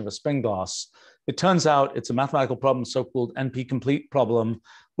configuration of a spin glass? It turns out it's a mathematical problem, so-called NP-complete problem,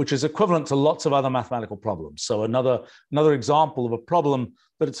 which is equivalent to lots of other mathematical problems. So another example of a problem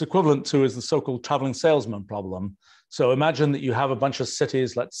that it's equivalent to is the so-called traveling salesman problem. So imagine that you have a bunch of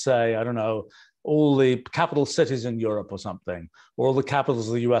cities, let's say, I don't know, all the capital cities in Europe or something, or all the capitals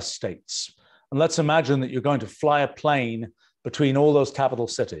of the US states. And let's imagine that you're going to fly a plane between all those capital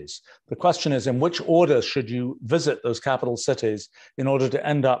cities. The question is, in which order should you visit those capital cities in order to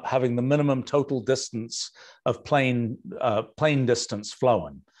end up having the minimum total distance of plane distance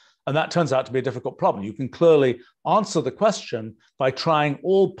flown? And that turns out to be a difficult problem. You can clearly answer the question by trying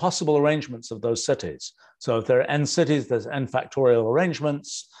all possible arrangements of those cities. So if there are n cities, there's n factorial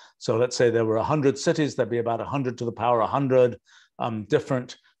arrangements. So let's say there were 100 cities, there'd be about 100 to the power 100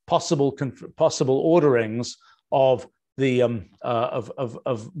 different possible orderings of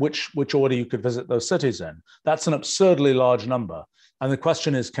of which order you could visit those cities in. That's an absurdly large number. And the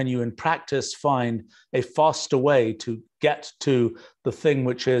question is, can you in practice find a faster way to get to the thing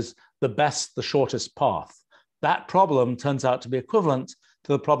which is the best, the shortest path? That problem turns out to be equivalent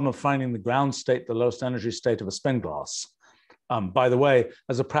to the problem of finding the ground state, the lowest energy state of a spin glass. By the way,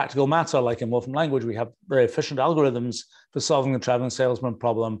 as a practical matter, like in wolfrm language, we have very efficient algorithms for solving the traveling salesman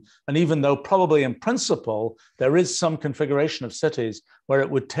problem. And even though probably in principle, there is some configuration of cities where it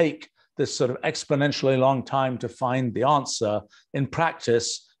would take this sort of exponentially long time to find the answer, in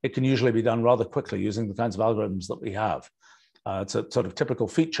practice, it can usually be done rather quickly using the kinds of algorithms that we have. It's a sort of typical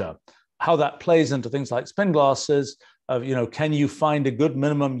feature. How that plays into things like spin glasses, can you find a good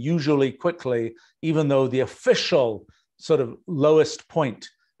minimum usually quickly, even though the official sort of lowest point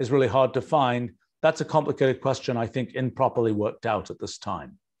is really hard to find? That's a complicated question, I think, improperly worked out at this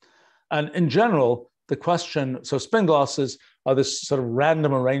time. And in general, the question, so spin glasses are this sort of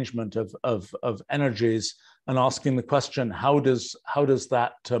random arrangement of energies, and asking the question, how does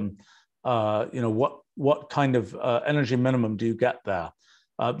that, what kind of energy minimum do you get there?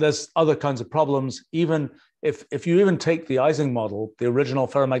 There's other kinds of problems. Even if you even take the Ising model, the original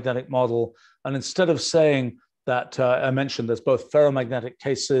ferromagnetic model, and instead of saying that I mentioned there's both ferromagnetic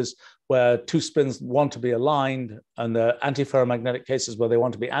cases where two spins want to be aligned and the anti-ferromagnetic cases where they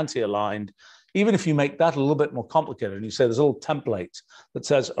want to be anti-aligned. Even if you make that a little bit more complicated and you say there's a little template that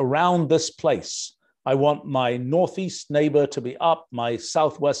says around this place, I want my northeast neighbor to be up, my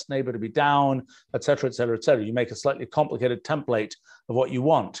southwest neighbor to be down, et cetera, et cetera, et cetera. You make a slightly complicated template of what you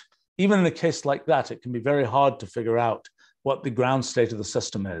want. Even in a case like that, it can be very hard to figure out what the ground state of the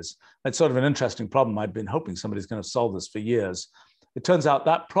system is. It's sort of an interesting problem. I've been hoping somebody's going to solve this for years. It turns out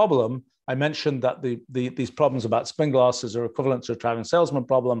that problem, I mentioned that these problems about spin glasses are equivalent to a traveling salesman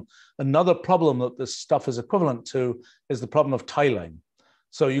problem. Another problem that this stuff is equivalent to is the problem of tiling.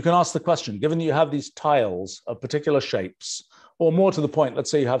 So you can ask the question, given you have these tiles of particular shapes, or more to the point, let's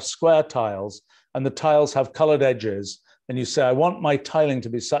say you have square tiles and the tiles have colored edges, and you say, I want my tiling to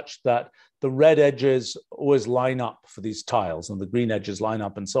be such that the red edges always line up for these tiles and the green edges line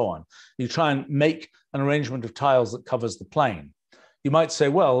up and so on. You try and make an arrangement of tiles that covers the plane. You might say,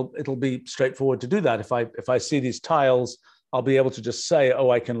 well, it'll be straightforward to do that. If I see these tiles, I'll be able to just say,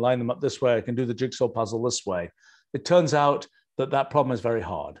 oh, I can line them up this way. I can do the jigsaw puzzle this way. It turns out that problem is very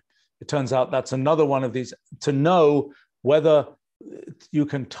hard. It turns out that's another one of these, to know whether you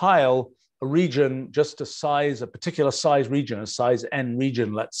can tile a region just a size, a particular size region, a size n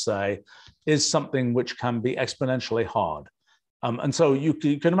region, let's say, is something which can be exponentially hard. And so you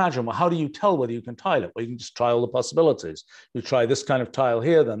can imagine, well, how do you tell whether you can tile it? Well, you can just try all the possibilities. You try this kind of tile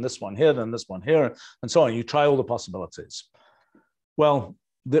here, then this one here, then this one here, and so on. You try all the possibilities. Well,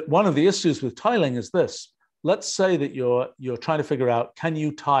 one of the issues with tiling is this. Let's say that you're trying to figure out, can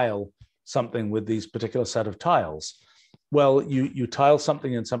you tile something with these particular set of tiles? Well, you tile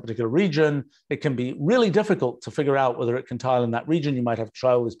something in some particular region. It can be really difficult to figure out whether it can tile in that region. You might have to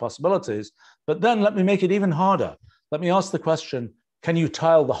try all these possibilities. But then let me make it even harder. Let me ask the question, can you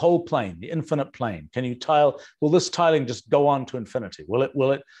tile the whole plane, the infinite plane? Can you tile, will this tiling just go on to infinity? Will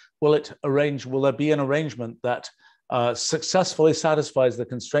there be an arrangement that successfully satisfies the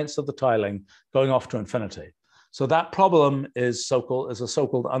constraints of the tiling going off to infinity? So that problem is a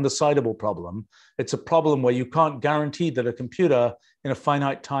so-called undecidable problem. It's a problem where you can't guarantee that a computer in a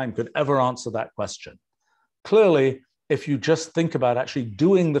finite time could ever answer that question. Clearly, if you just think about actually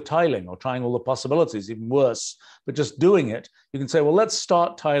doing the tiling or trying all the possibilities, even worse, but just doing it, you can say, well, let's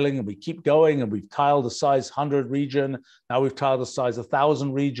start tiling, and we keep going, and we've tiled the size 100 region. Now we've tiled the size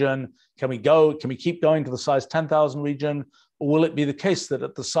 1,000 region. Can we keep going to the size 10,000 region? Or will it be the case that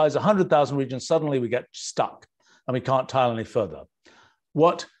at the size 100,000 region, suddenly we get stuck and we can't tile any further?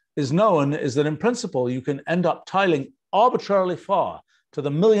 What is known is that in principle, you can end up tiling arbitrarily far to the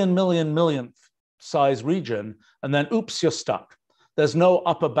millionth size region, and then oops, you're stuck. There's no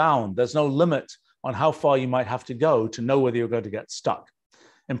upper bound. There's no limit on how far you might have to go to know whether you're going to get stuck.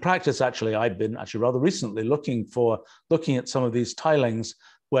 In practice, actually, I've been rather recently looking at some of these tilings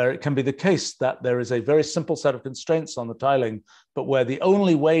where it can be the case that there is a very simple set of constraints on the tiling, but where the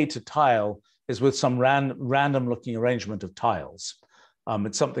only way to tile is with some random looking arrangement of tiles.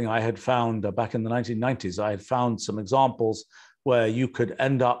 It's something I had found back in the 1990s. I had found some examples where you could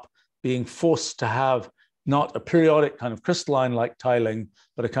end up being forced to have not a periodic kind of crystalline-like tiling,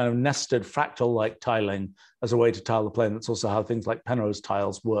 but a kind of nested fractal-like tiling as a way to tile the plane. That's also how things like Penrose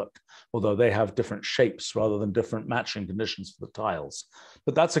tiles work, although they have different shapes rather than different matching conditions for the tiles.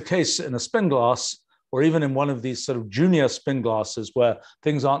 But that's a case in a spin glass or even in one of these sort of junior spin glasses where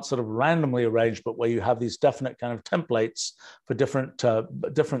things aren't sort of randomly arranged, but where you have these definite kind of templates for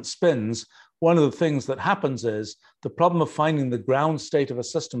different spins, one of the things that happens is the problem of finding the ground state of a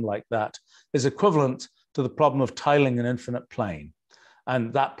system like that is equivalent to the problem of tiling an infinite plane.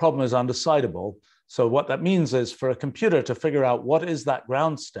 And that problem is undecidable. So what that means is for a computer to figure out what is that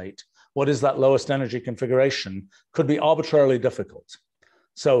ground state, what is that lowest energy configuration, could be arbitrarily difficult.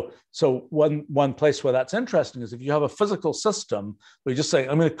 So one place where that's interesting is if you have a physical system where you just say,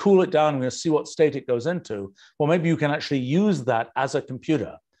 I'm going to cool it down, I'm going to see what state it goes into. Well, maybe you can actually use that as a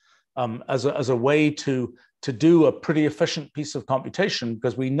computer, as a way to do a pretty efficient piece of computation,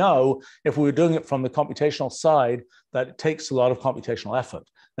 because we know if we were doing it from the computational side, that it takes a lot of computational effort.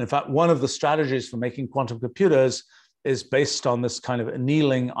 And in fact, one of the strategies for making quantum computers is based on this kind of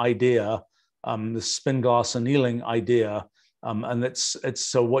annealing idea, the spin glass annealing idea. And it's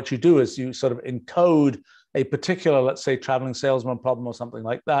so what you do is you sort of encode a particular, let's say, traveling salesman problem or something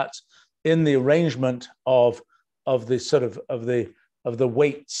like that in the arrangement of the sort of the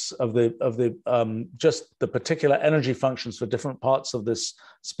weights of the just the particular energy functions for different parts of this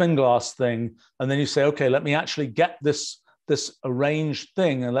spin glass thing, and then you say, okay, let me actually get this arranged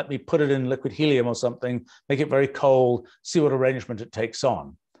thing and let me put it in liquid helium or something, make it very cold, see what arrangement it takes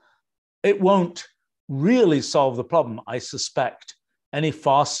on. It won't really solve the problem, I suspect, any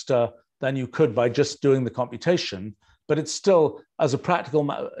faster than you could by just doing the computation. But it's still, as a practical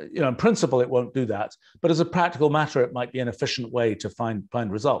matter, in principle, it won't do that. But as a practical matter, it might be an efficient way to find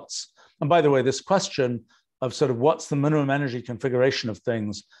results. And by the way, this question of sort of what's the minimum energy configuration of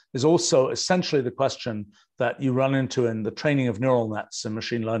things is also essentially the question that you run into in the training of neural nets and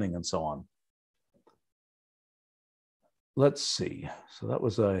machine learning and so on. Let's see. So that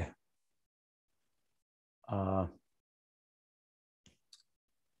was a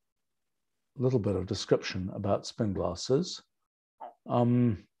little bit of description about spin glasses.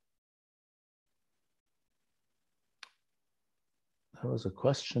 There was a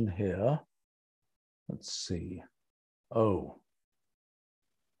question here. Let's see. Oh,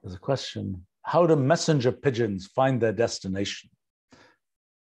 there's a question. How do messenger pigeons find their destination?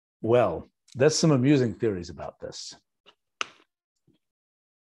 Well, there's some amusing theories about this.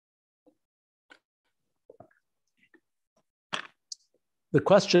 The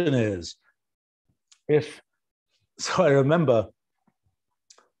question is, so I remember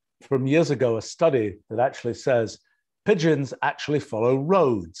from years ago a study that actually says pigeons actually follow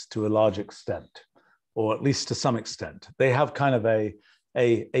roads to a large extent, or at least to some extent. They have kind of a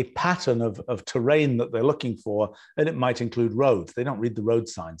pattern of terrain that they're looking for, and it might include roads. They don't read the road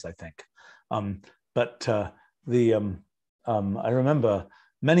signs, I think. I remember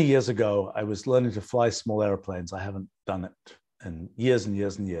many years ago, I was learning to fly small airplanes. I haven't done it in years and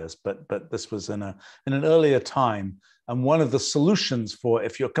years and years, but this was in an earlier time. And one of the solutions for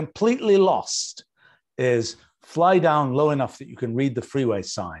if you're completely lost is fly down low enough that you can read the freeway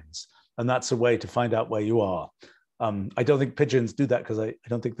signs. And that's a way to find out where you are. I don't think pigeons do that because I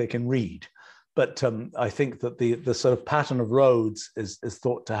don't think they can read. But I think that the sort of pattern of roads is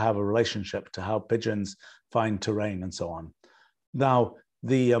thought to have a relationship to how pigeons find terrain and so on. Now,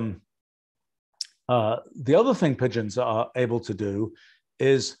 the other thing pigeons are able to do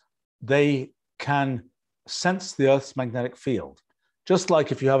is they can sense the Earth's magnetic field. Just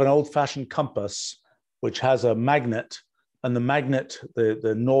like if you have an old-fashioned compass, which has a magnet, and the magnet,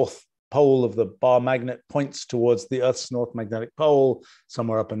 the north pole of the bar magnet points towards the Earth's north magnetic pole,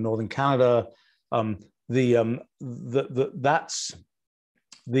 somewhere up in northern Canada.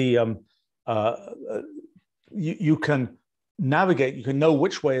 You can navigate, you can know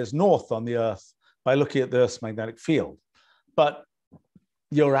which way is north on the Earth by looking at the Earth's magnetic field. But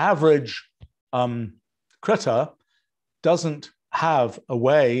your average critter doesn't have a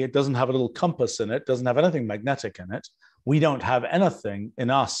way, it doesn't have a little compass in it, doesn't have anything magnetic in it. We don't have anything in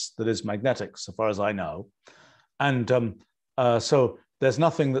us that is magnetic, so far as I know. And so there's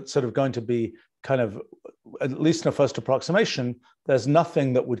nothing that's sort of going to be kind of, at least in a first approximation, there's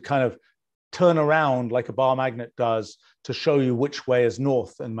nothing that would kind of turn around like a bar magnet does to show you which way is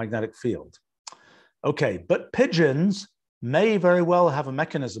north in magnetic field. Okay, but pigeons may very well have a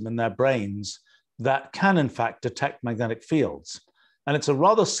mechanism in their brains that can in fact detect magnetic fields. And it's a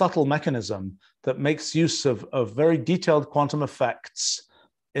rather subtle mechanism that makes use of very detailed quantum effects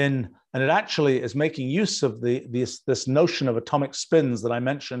and it actually is making use of this notion of atomic spins that I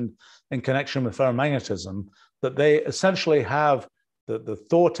mentioned in connection with ferromagnetism, that they essentially have, the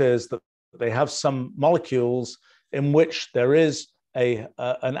thought is that they have some molecules in which there is an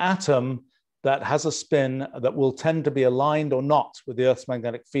atom that has a spin that will tend to be aligned or not with the Earth's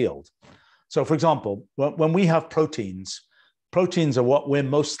magnetic field. So for example, when we have proteins, proteins are what we're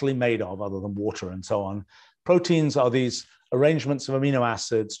mostly made of other than water and so on. Proteins are these arrangements of amino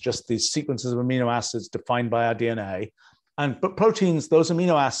acids, just these sequences of amino acids defined by our DNA. But proteins, those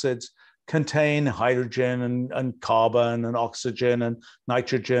amino acids contain hydrogen and carbon and oxygen and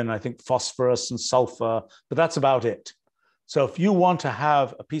nitrogen, I think phosphorus and sulfur, but that's about it. So if you want to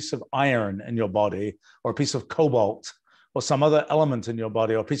have a piece of iron in your body or a piece of cobalt or some other element in your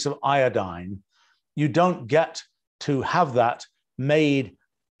body or a piece of iodine, you don't get to have that made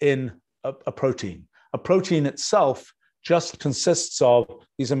in a protein. A protein itself just consists of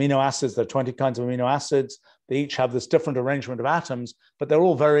these amino acids. There are 20 kinds of amino acids. They each have this different arrangement of atoms, but they're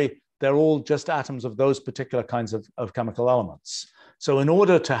all just atoms of those particular kinds of chemical elements. So in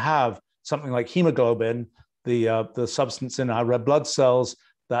order to have something like hemoglobin, the substance in our red blood cells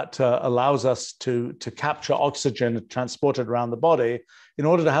that allows us to capture oxygen and transport it around the body, in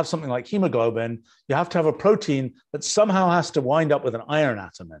order to have something like hemoglobin, you have to have a protein that somehow has to wind up with an iron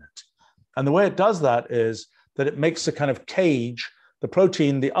atom in it. And the way it does that is that it makes a kind of cage. The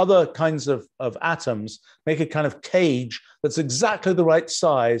protein, the other kinds of atoms make a kind of cage that's exactly the right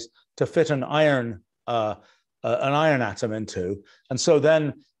size to fit an iron atom into. And so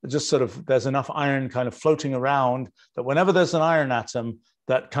then just sort of there's enough iron kind of floating around that whenever there's an iron atom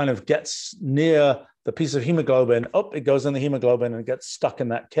that kind of gets near the piece of hemoglobin, it goes in the hemoglobin and gets stuck in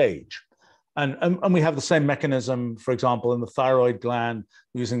that cage. And we have the same mechanism, for example, in the thyroid gland,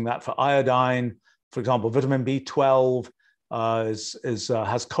 using that for iodine. For example, vitamin B12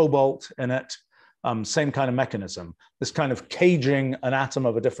 has cobalt in it. Same kind of mechanism, this kind of caging an atom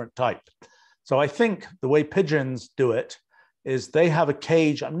of a different type. So I think the way pigeons do it is they have a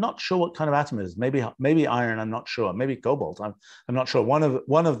cage. I'm not sure what kind of atom it is. Maybe iron. I'm not sure. Maybe cobalt. I'm not sure. One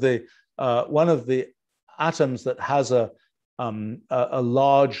of the atoms that has a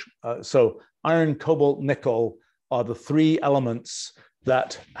large. So iron, cobalt, nickel are the three elements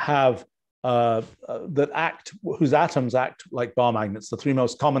that have whose atoms act like bar magnets. The three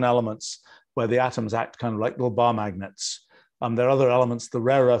most common elements where the atoms act kind of like little bar magnets. There are other elements, the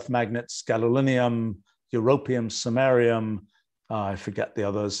rare earth magnets, gadolinium, europium, samarium. I forget the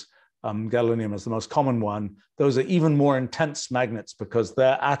others. Gadolinium is the most common one. Those are even more intense magnets because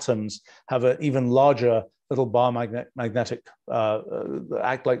their atoms have an even larger little bar magnetic,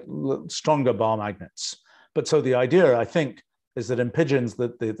 act like stronger bar magnets. But so the idea, I think, is that in pigeons,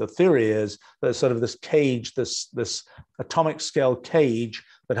 the theory is there's sort of this cage, this atomic scale cage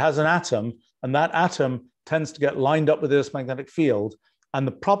that has an atom, and that atom tends to get lined up with this magnetic field. And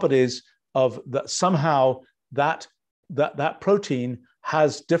the properties of that somehow that protein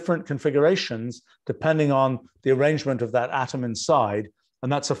has different configurations depending on the arrangement of that atom inside.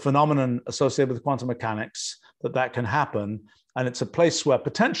 And that's a phenomenon associated with quantum mechanics that can happen. And it's a place where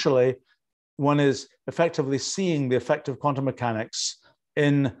potentially one is effectively seeing the effect of quantum mechanics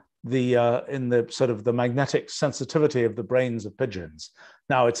in the sort of the magnetic sensitivity of the brains of pigeons.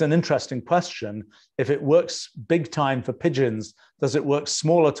 Now, it's an interesting question. If it works big time for pigeons, does it work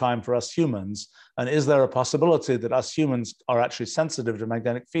smaller time for us humans? And is there a possibility that us humans are actually sensitive to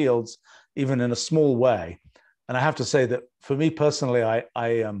magnetic fields, even in a small way? And I have to say that for me personally, I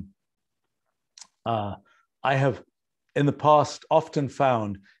have in the past often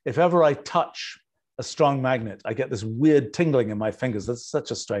found if ever I touch a strong magnet, I get this weird tingling in my fingers. That's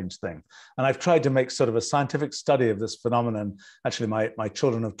such a strange thing. And I've tried to make sort of a scientific study of this phenomenon. Actually, my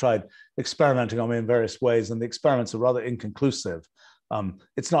children have tried experimenting on me in various ways, and the experiments are rather inconclusive.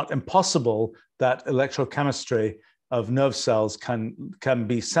 It's not impossible that electrochemistry of nerve cells can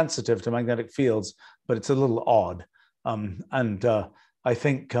be sensitive to magnetic fields, but it's a little odd. I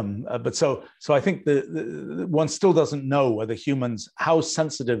think, but so I think one still doesn't know whether how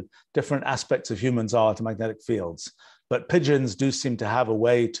sensitive different aspects of humans are to magnetic fields. But pigeons do seem to have a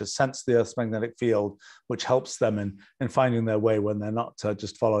way to sense the Earth's magnetic field, which helps them in finding their way when they're not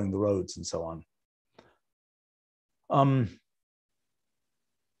just following the roads and so on.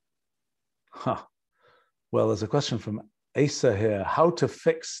 Well, there's a question from Asa here. How to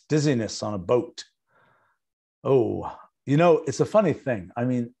fix dizziness on a boat? Oh, it's a funny thing. I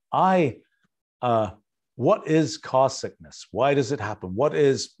mean, what is car sickness? Why does it happen? What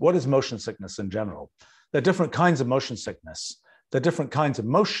is motion sickness in general? There are different kinds of motion sickness. There are different kinds of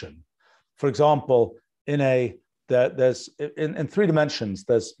motion. For example, in three dimensions,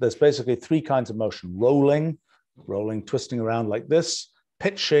 there's basically three kinds of motion: rolling, twisting around like this;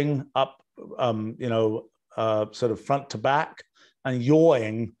 pitching up, sort of front to back; and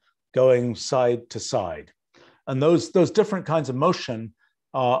yawing, going side to side. And those different kinds of motion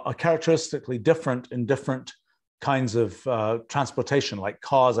are characteristically different in different kinds of transportation, like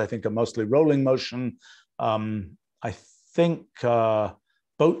cars, I think, are mostly rolling motion. I think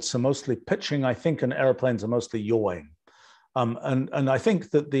boats are mostly pitching, I think, and airplanes are mostly yawing. And I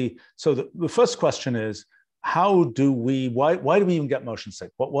think that the first question is, why do we even get motion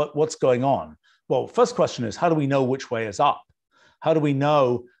sick? What's going on? Well, first question is, how do we know which way is up? How will we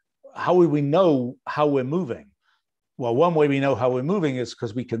know how we're moving? Well, one way we know how we're moving is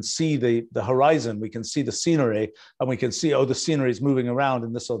because we can see the horizon, we can see the scenery, and we can see, oh, the scenery is moving around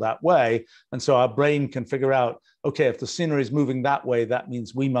in this or that way. And so our brain can figure out, okay, if the scenery is moving that way, that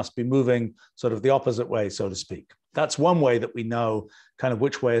means we must be moving sort of the opposite way, so to speak. That's one way that we know kind of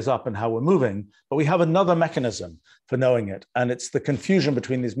which way is up and how we're moving. But we have another mechanism for knowing it. And it's the confusion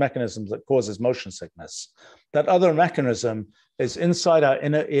between these mechanisms that causes motion sickness. That other mechanism is inside our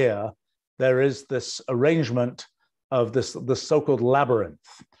inner ear. There is this arrangement of this so-called labyrinth.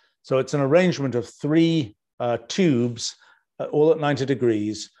 So it's an arrangement of three tubes, all at 90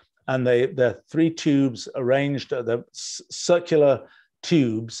 degrees. And they're three tubes arranged, they're circular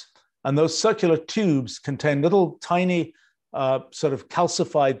tubes. And those circular tubes contain little tiny sort of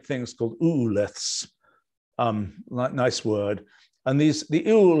calcified things called ooliths. Nice word. And the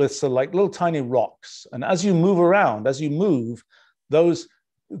ooliths are like little tiny rocks. And as you move around, those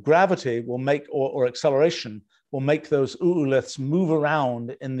gravity will make, or acceleration will make those ooliths move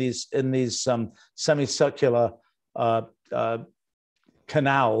around in these semicircular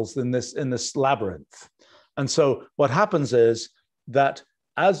canals in this labyrinth. And so what happens is that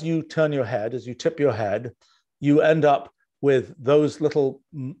as you turn your head, as you tip your head, you end up with those little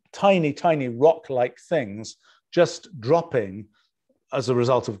tiny, tiny rock-like things just dropping as a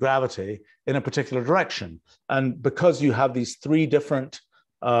result of gravity in a particular direction. And because you have these three different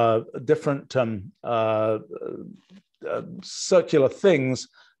circular things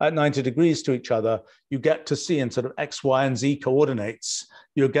at 90 degrees to each other, you get to see in sort of X, Y, and Z coordinates,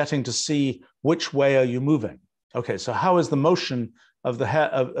 you're getting to see which way are you moving. Okay, so how is the motion of the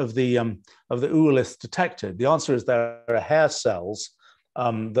oolith detected? The answer is there are hair cells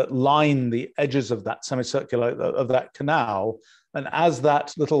that line the edges of that semicircular, of that canal. And as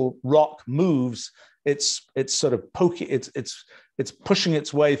that little rock moves, it's sort of poking, it's pushing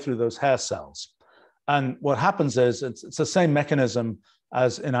its way through those hair cells. And what happens is it's the same mechanism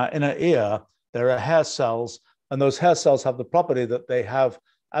as in our inner ear. There are hair cells, and those hair cells have the property that they have,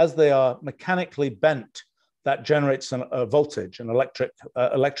 as they are mechanically bent, that generates a voltage, an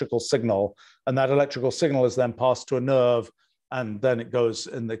electrical signal, and that electrical signal is then passed to a nerve, and then it goes,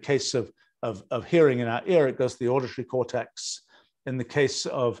 in the case of hearing in our ear, it goes to the auditory cortex. In the case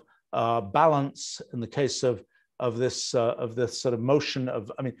of balance, in the case of this sort of motion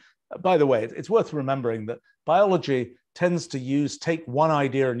of, I mean, by the way, it's worth remembering that biology tends to take one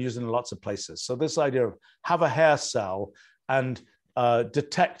idea and use it in lots of places. So this idea of have a hair cell and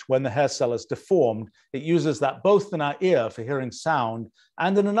detect when the hair cell is deformed, it uses that both in our ear for hearing sound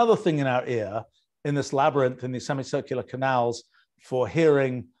and in another thing in our ear, in this labyrinth, in these semicircular canals, for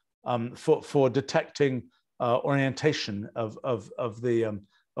hearing, for detecting orientation of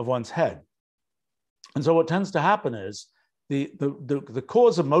one's head. And so what tends to happen is the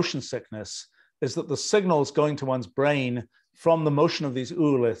cause of motion sickness is that the signals going to one's brain from the motion of these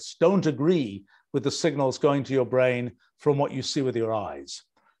ooliths don't agree with the signals going to your brain from what you see with your eyes.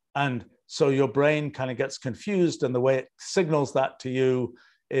 And so your brain kind of gets confused, and the way it signals that to you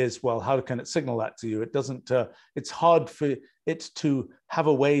is, well, how can it signal that to you? It doesn't, it's hard for it to have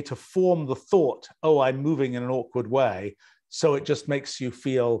a way to form the thought, oh, I'm moving in an awkward way. So it just makes you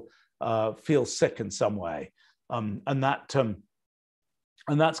feel sick in some way. And that's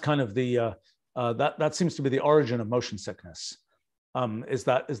kind of that seems to be the origin of motion sickness, is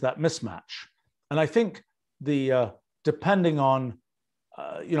that mismatch. And I think depending on,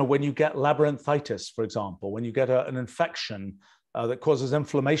 when you get labyrinthitis, for example, when you get an infection that causes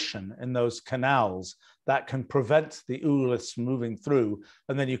inflammation in those canals, that can prevent the ooliths from moving through,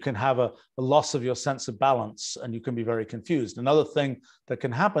 and then you can have a loss of your sense of balance, and you can be very confused. Another thing that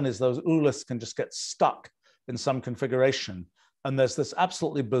can happen is those ooliths can just get stuck in some configuration. And there's this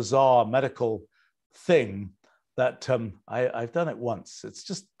absolutely bizarre medical thing that I've done it once. It's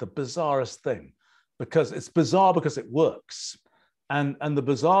just the bizarrest thing, because it's bizarre because it works. And the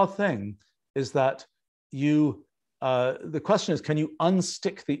bizarre thing is that the question is, can you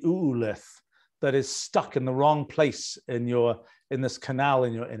unstick the oolith that is stuck in the wrong place in this canal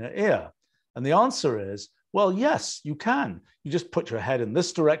in your inner ear? And the answer is, well, yes, you can. You just put your head in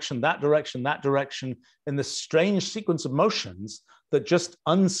this direction, that direction, that direction, in this strange sequence of motions that just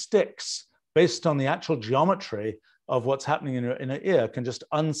unsticks based on the actual geometry of what's happening in your inner ear, can just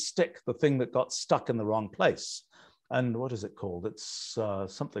unstick the thing that got stuck in the wrong place. and what is it called? It's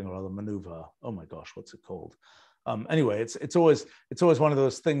something or other maneuver. Oh my gosh, what's it called? Anyway, it's always one of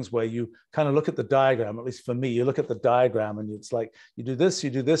those things where you kind of look at the diagram. At least for me, you look at the diagram and it's like you do this, you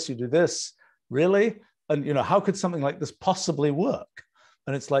do this, you do this. Really? And how could something like this possibly work?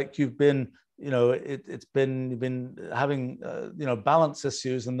 And it's like you've been, you've been having balance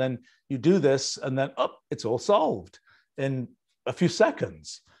issues, and then you do this, and then it's all solved in a few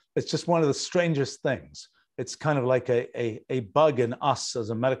seconds. It's just one of the strangest things. It's kind of like a bug in us as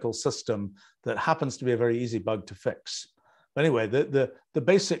a medical system that happens to be a very easy bug to fix. But anyway, the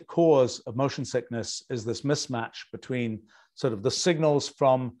basic cause of motion sickness is this mismatch between sort of the signals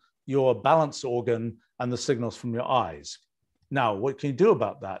from your balance organ and the signals from your eyes. Now, what can you do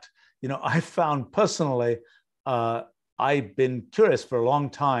about that? I found personally, I've been curious for a long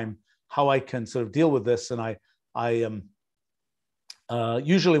time how I can sort of deal with this. And I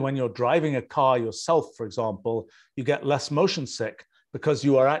usually when you're driving a car yourself, for example, you get less motion sick because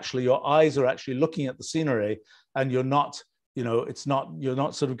your eyes are actually looking at the scenery, and you're not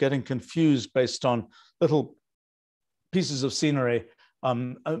sort of getting confused based on little pieces of scenery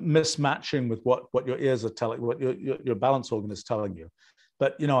mismatching with what your ears are telling, what your balance organ is telling you.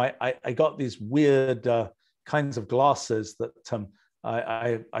 But I got these weird kinds of glasses that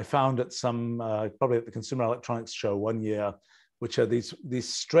I found at some probably at the Consumer Electronics Show one year, which are these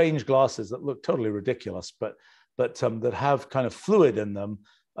strange glasses that look totally ridiculous, but that have kind of fluid in them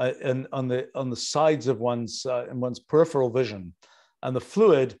and on the sides of one's peripheral vision, and the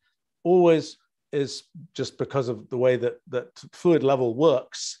fluid always is, just because of the way that fluid level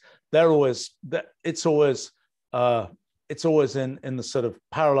works, it's always in the sort of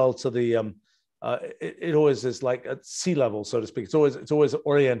parallel to the it always is like at sea level, so to speak. It's always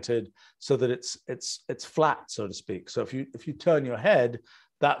oriented so that it's flat, so to speak. So if you turn your head,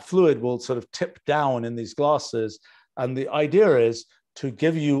 that fluid will sort of tip down in these glasses, and the idea is to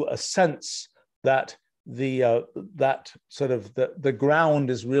give you a sense that that sort of the ground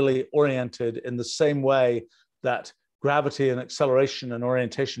is really oriented in the same way that gravity and acceleration and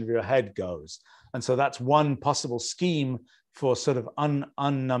orientation of your head goes. And so that's one possible scheme for sort of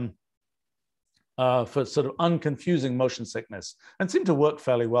unconfusing motion sickness, and seemed to work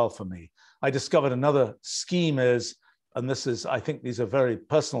fairly well for me. I discovered another scheme is, and this is, I think these are very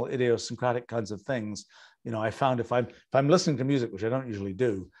personal, idiosyncratic kinds of things. I found if I'm listening to music, which I don't usually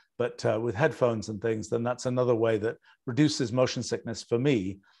do, but with headphones and things, then that's another way that reduces motion sickness for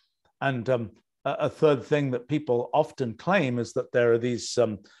me. And a third thing that people often claim is that there are these,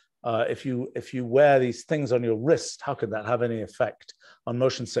 if you wear these things on your wrist, how could that have any effect on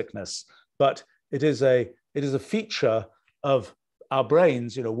motion sickness? But it is a feature of our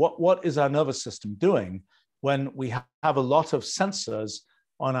brains. What is our nervous system doing when we have a lot of sensors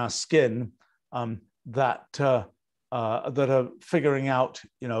on our skin that are figuring out,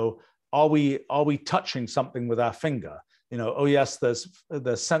 are we touching something with our finger? Oh yes, there's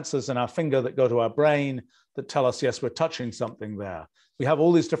sensors in our finger that go to our brain that tell us, yes, we're touching something there. We have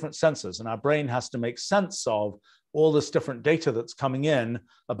all these different sensors, and our brain has to make sense of all this different data that's coming in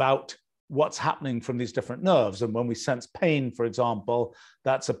about what's happening from these different nerves. And when we sense pain, for example,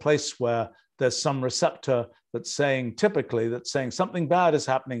 that's a place where there's some receptor that's saying something bad is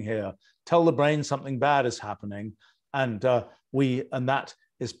happening here. Tell the brain something bad is happening, and that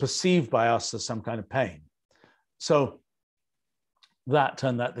is perceived by us as some kind of pain. So that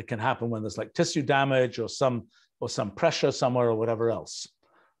can happen when there's like tissue damage or some pressure somewhere or whatever else.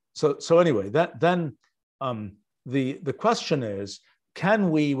 So anyway, then the question is, can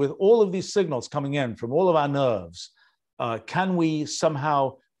we, with all of these signals coming in from all of our nerves, can we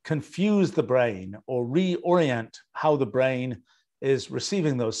somehow confuse the brain or reorient how the brain is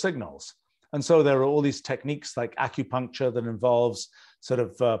receiving those signals? And so there are all these techniques like acupuncture that involves sort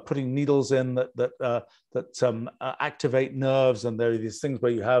of putting needles in that activate nerves, and there are these things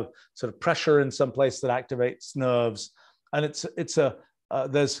where you have sort of pressure in some place that activates nerves, and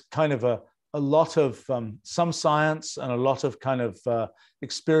there's kind of a lot of some science and a lot of kind of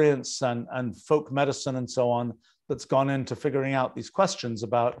experience and folk medicine and so on that's gone into figuring out these questions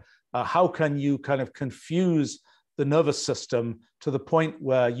about how can you kind of confuse the nervous system to the point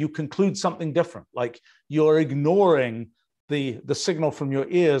where you conclude something different, like you're ignoring the signal from your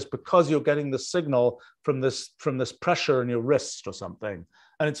ears because you're getting the signal from this pressure in your wrist or something.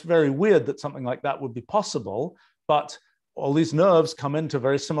 And it's very weird that something like that would be possible, but all these nerves come into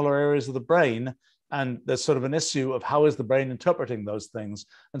very similar areas of the brain, And there's sort of an issue of how is the brain interpreting those things.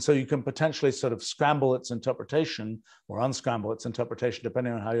 And so you can potentially sort of scramble its interpretation or unscramble its interpretation,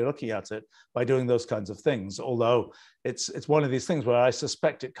 depending on how you're looking at it, by doing those kinds of things. Although it's one of these things where I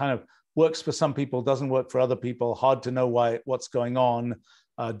suspect it kind of works for some people, doesn't work for other people, hard to know what's going on,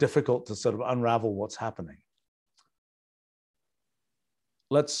 difficult to sort of unravel what's happening.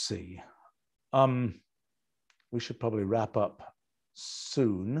 Let's see. We should probably wrap up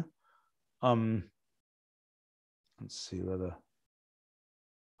soon. Let's see whether,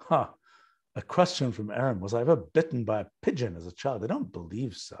 a question from Erin, was I ever bitten by a pigeon as a child? I don't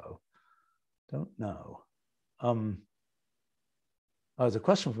believe so. Don't know. There's a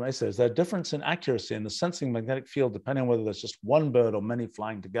question from Asa. Is there a difference in accuracy in the sensing magnetic field depending on whether there's just one bird or many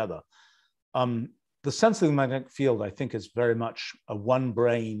flying together? The sensing magnetic field, I think, is very much a one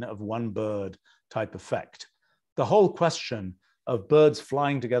brain of one bird type effect. The whole question of birds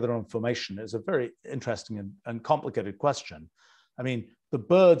flying together on formation is a very interesting and complicated question. I mean, the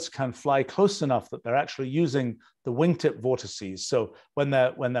birds can fly close enough that they're actually using the wingtip vortices. So when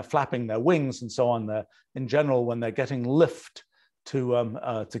they're flapping their wings and so on, in general, when they're getting lift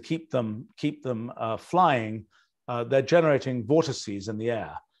to keep them flying, they're generating vortices in the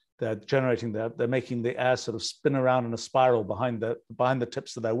air. They're making the air sort of spin around in a spiral behind the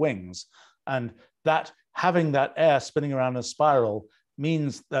tips of their wings, and that having that air spinning around in a spiral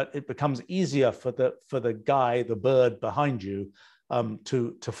means that it becomes easier for the bird behind you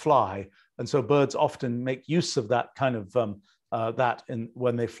to fly. And so birds often make use of that kind of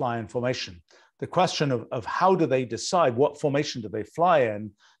when they fly in formation. The question of how do they decide what formation do they fly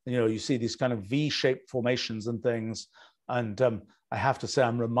in? And, you see these kind of V-shaped formations and things. And I have to say,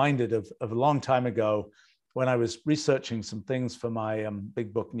 I'm reminded of a long time ago when I was researching some things for my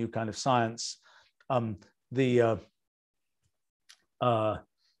big book, New Kind of Science.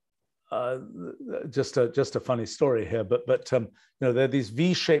 Just a funny story here, but there are these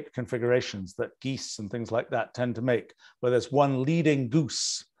V-shaped configurations that geese and things like that tend to make, where there's one leading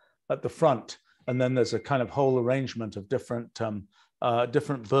goose at the front, and then there's a kind of whole arrangement of different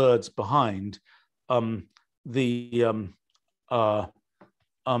birds behind. And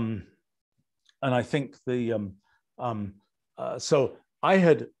I think so I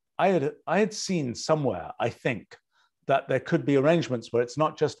had seen somewhere, I think, that there could be arrangements where it's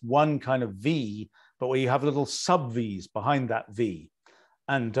not just one kind of V, but where you have little sub-Vs behind that V,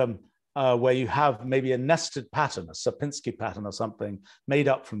 and where you have maybe a nested pattern, a Sierpinski pattern or something, made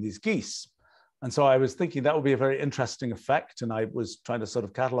up from these geese. And so I was thinking that would be a very interesting effect, and I was trying to sort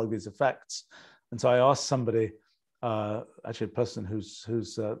of catalog these effects. And so I asked somebody, actually a person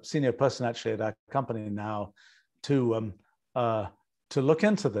who's a senior person actually at our company now, to look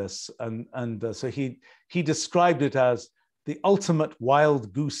into this, and so he described it as the ultimate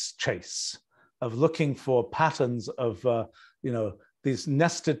wild goose chase of looking for patterns of these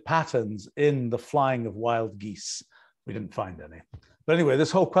nested patterns in the flying of wild geese. We didn't find any, but anyway, this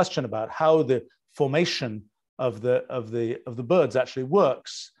whole question about how the formation of the birds actually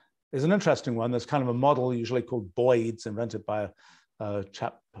works is an interesting one. There's kind of a model usually called Boyd's, invented by a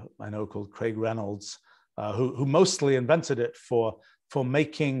chap I know called Craig Reynolds, who mostly invented it for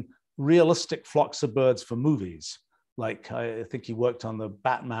making realistic flocks of birds for movies. Like I think he worked on the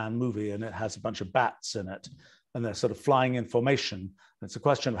Batman movie, and it has a bunch of bats in it, and they're sort of flying in formation. And it's a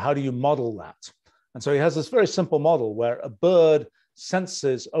question of how do you model that? And so he has this very simple model where a bird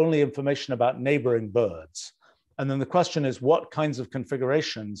senses only information about neighboring birds. And then the question is, what kinds of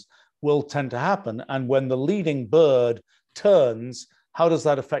configurations will tend to happen? And when the leading bird turns, how does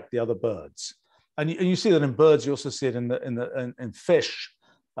that affect the other birds? And you see that in birds. You also see it in fish.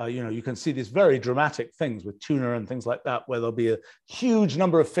 You can see these very dramatic things with tuna and things like that, where there'll be a huge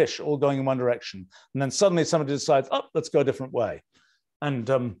number of fish all going in one direction, and then suddenly somebody decides, oh, let's go a different way. And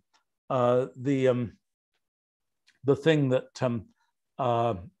the thing that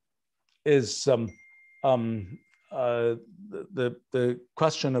is the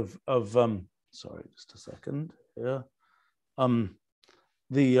question of sorry, just a second here.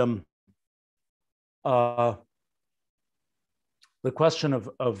 The question of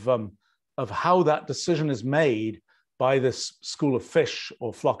how that decision is made by this school of fish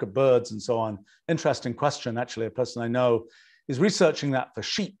or flock of birds and so on. Interesting question. Actually, a person I know is researching that for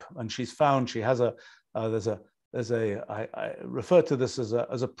sheep, and she's found she has I refer to this as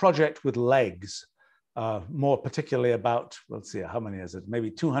a project with legs. More particularly about, let's see, how many is it?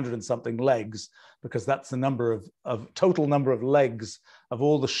 Maybe 200 and something legs, because that's the number of total number of legs of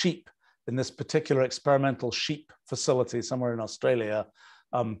all the sheep in this particular experimental sheep facility somewhere in Australia,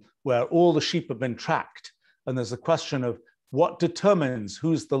 where all the sheep have been tracked. And there's a question of what determines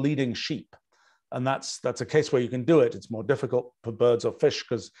who's the leading sheep. And that's a case where you can do it. It's more difficult for birds or fish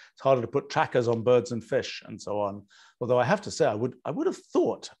because it's harder to put trackers on birds and fish and so on. Although I have to say, I would have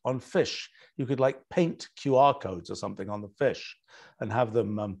thought on fish, you could like paint QR codes or something on the fish and have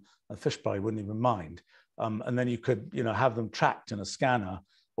them, the fish probably wouldn't even mind. And then you could, have them tracked in a scanner,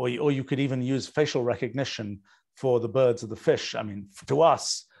 or you could even use facial recognition for the birds or the fish. I mean, to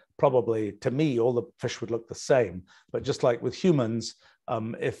us, probably, to me, all the fish would look the same. But just like with humans,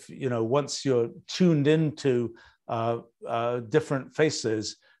 if, once you're tuned into different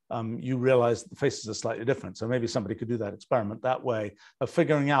faces, you realize the faces are slightly different. So maybe somebody could do that experiment that way of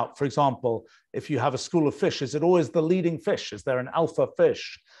figuring out, for example, if you have a school of fish, is it always the leading fish? Is there an alpha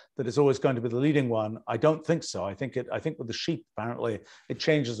fish that is always going to be the leading one? I don't think so. I think with the sheep, apparently, it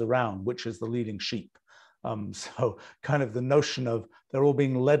changes around which is the leading sheep. So kind of the notion of they're all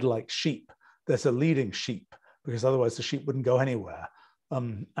being led like sheep. There's a leading sheep, because otherwise the sheep wouldn't go anywhere.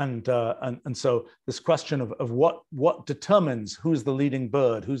 And so this question of what determines who's the leading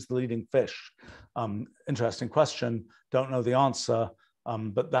bird, who's the leading fish, interesting question. Don't know the answer,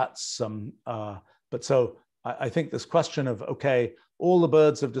 but so I think this question of, okay, all the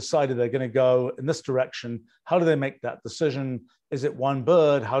birds have decided they're going to go in this direction. How do they make that decision? Is it one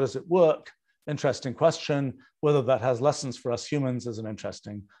bird? How does it work? Interesting question. Whether that has lessons for us humans is an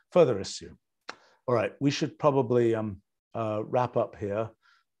interesting further issue. All right, we should probably wrap up here.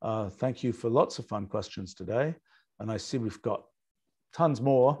 Thank you for lots of fun questions today. And I see we've got tons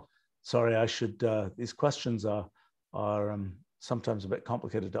more. Sorry, these questions are sometimes a bit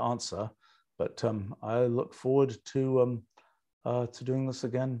complicated to answer, but I look forward to doing this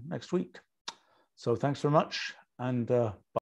again next week. So thanks very much, and bye.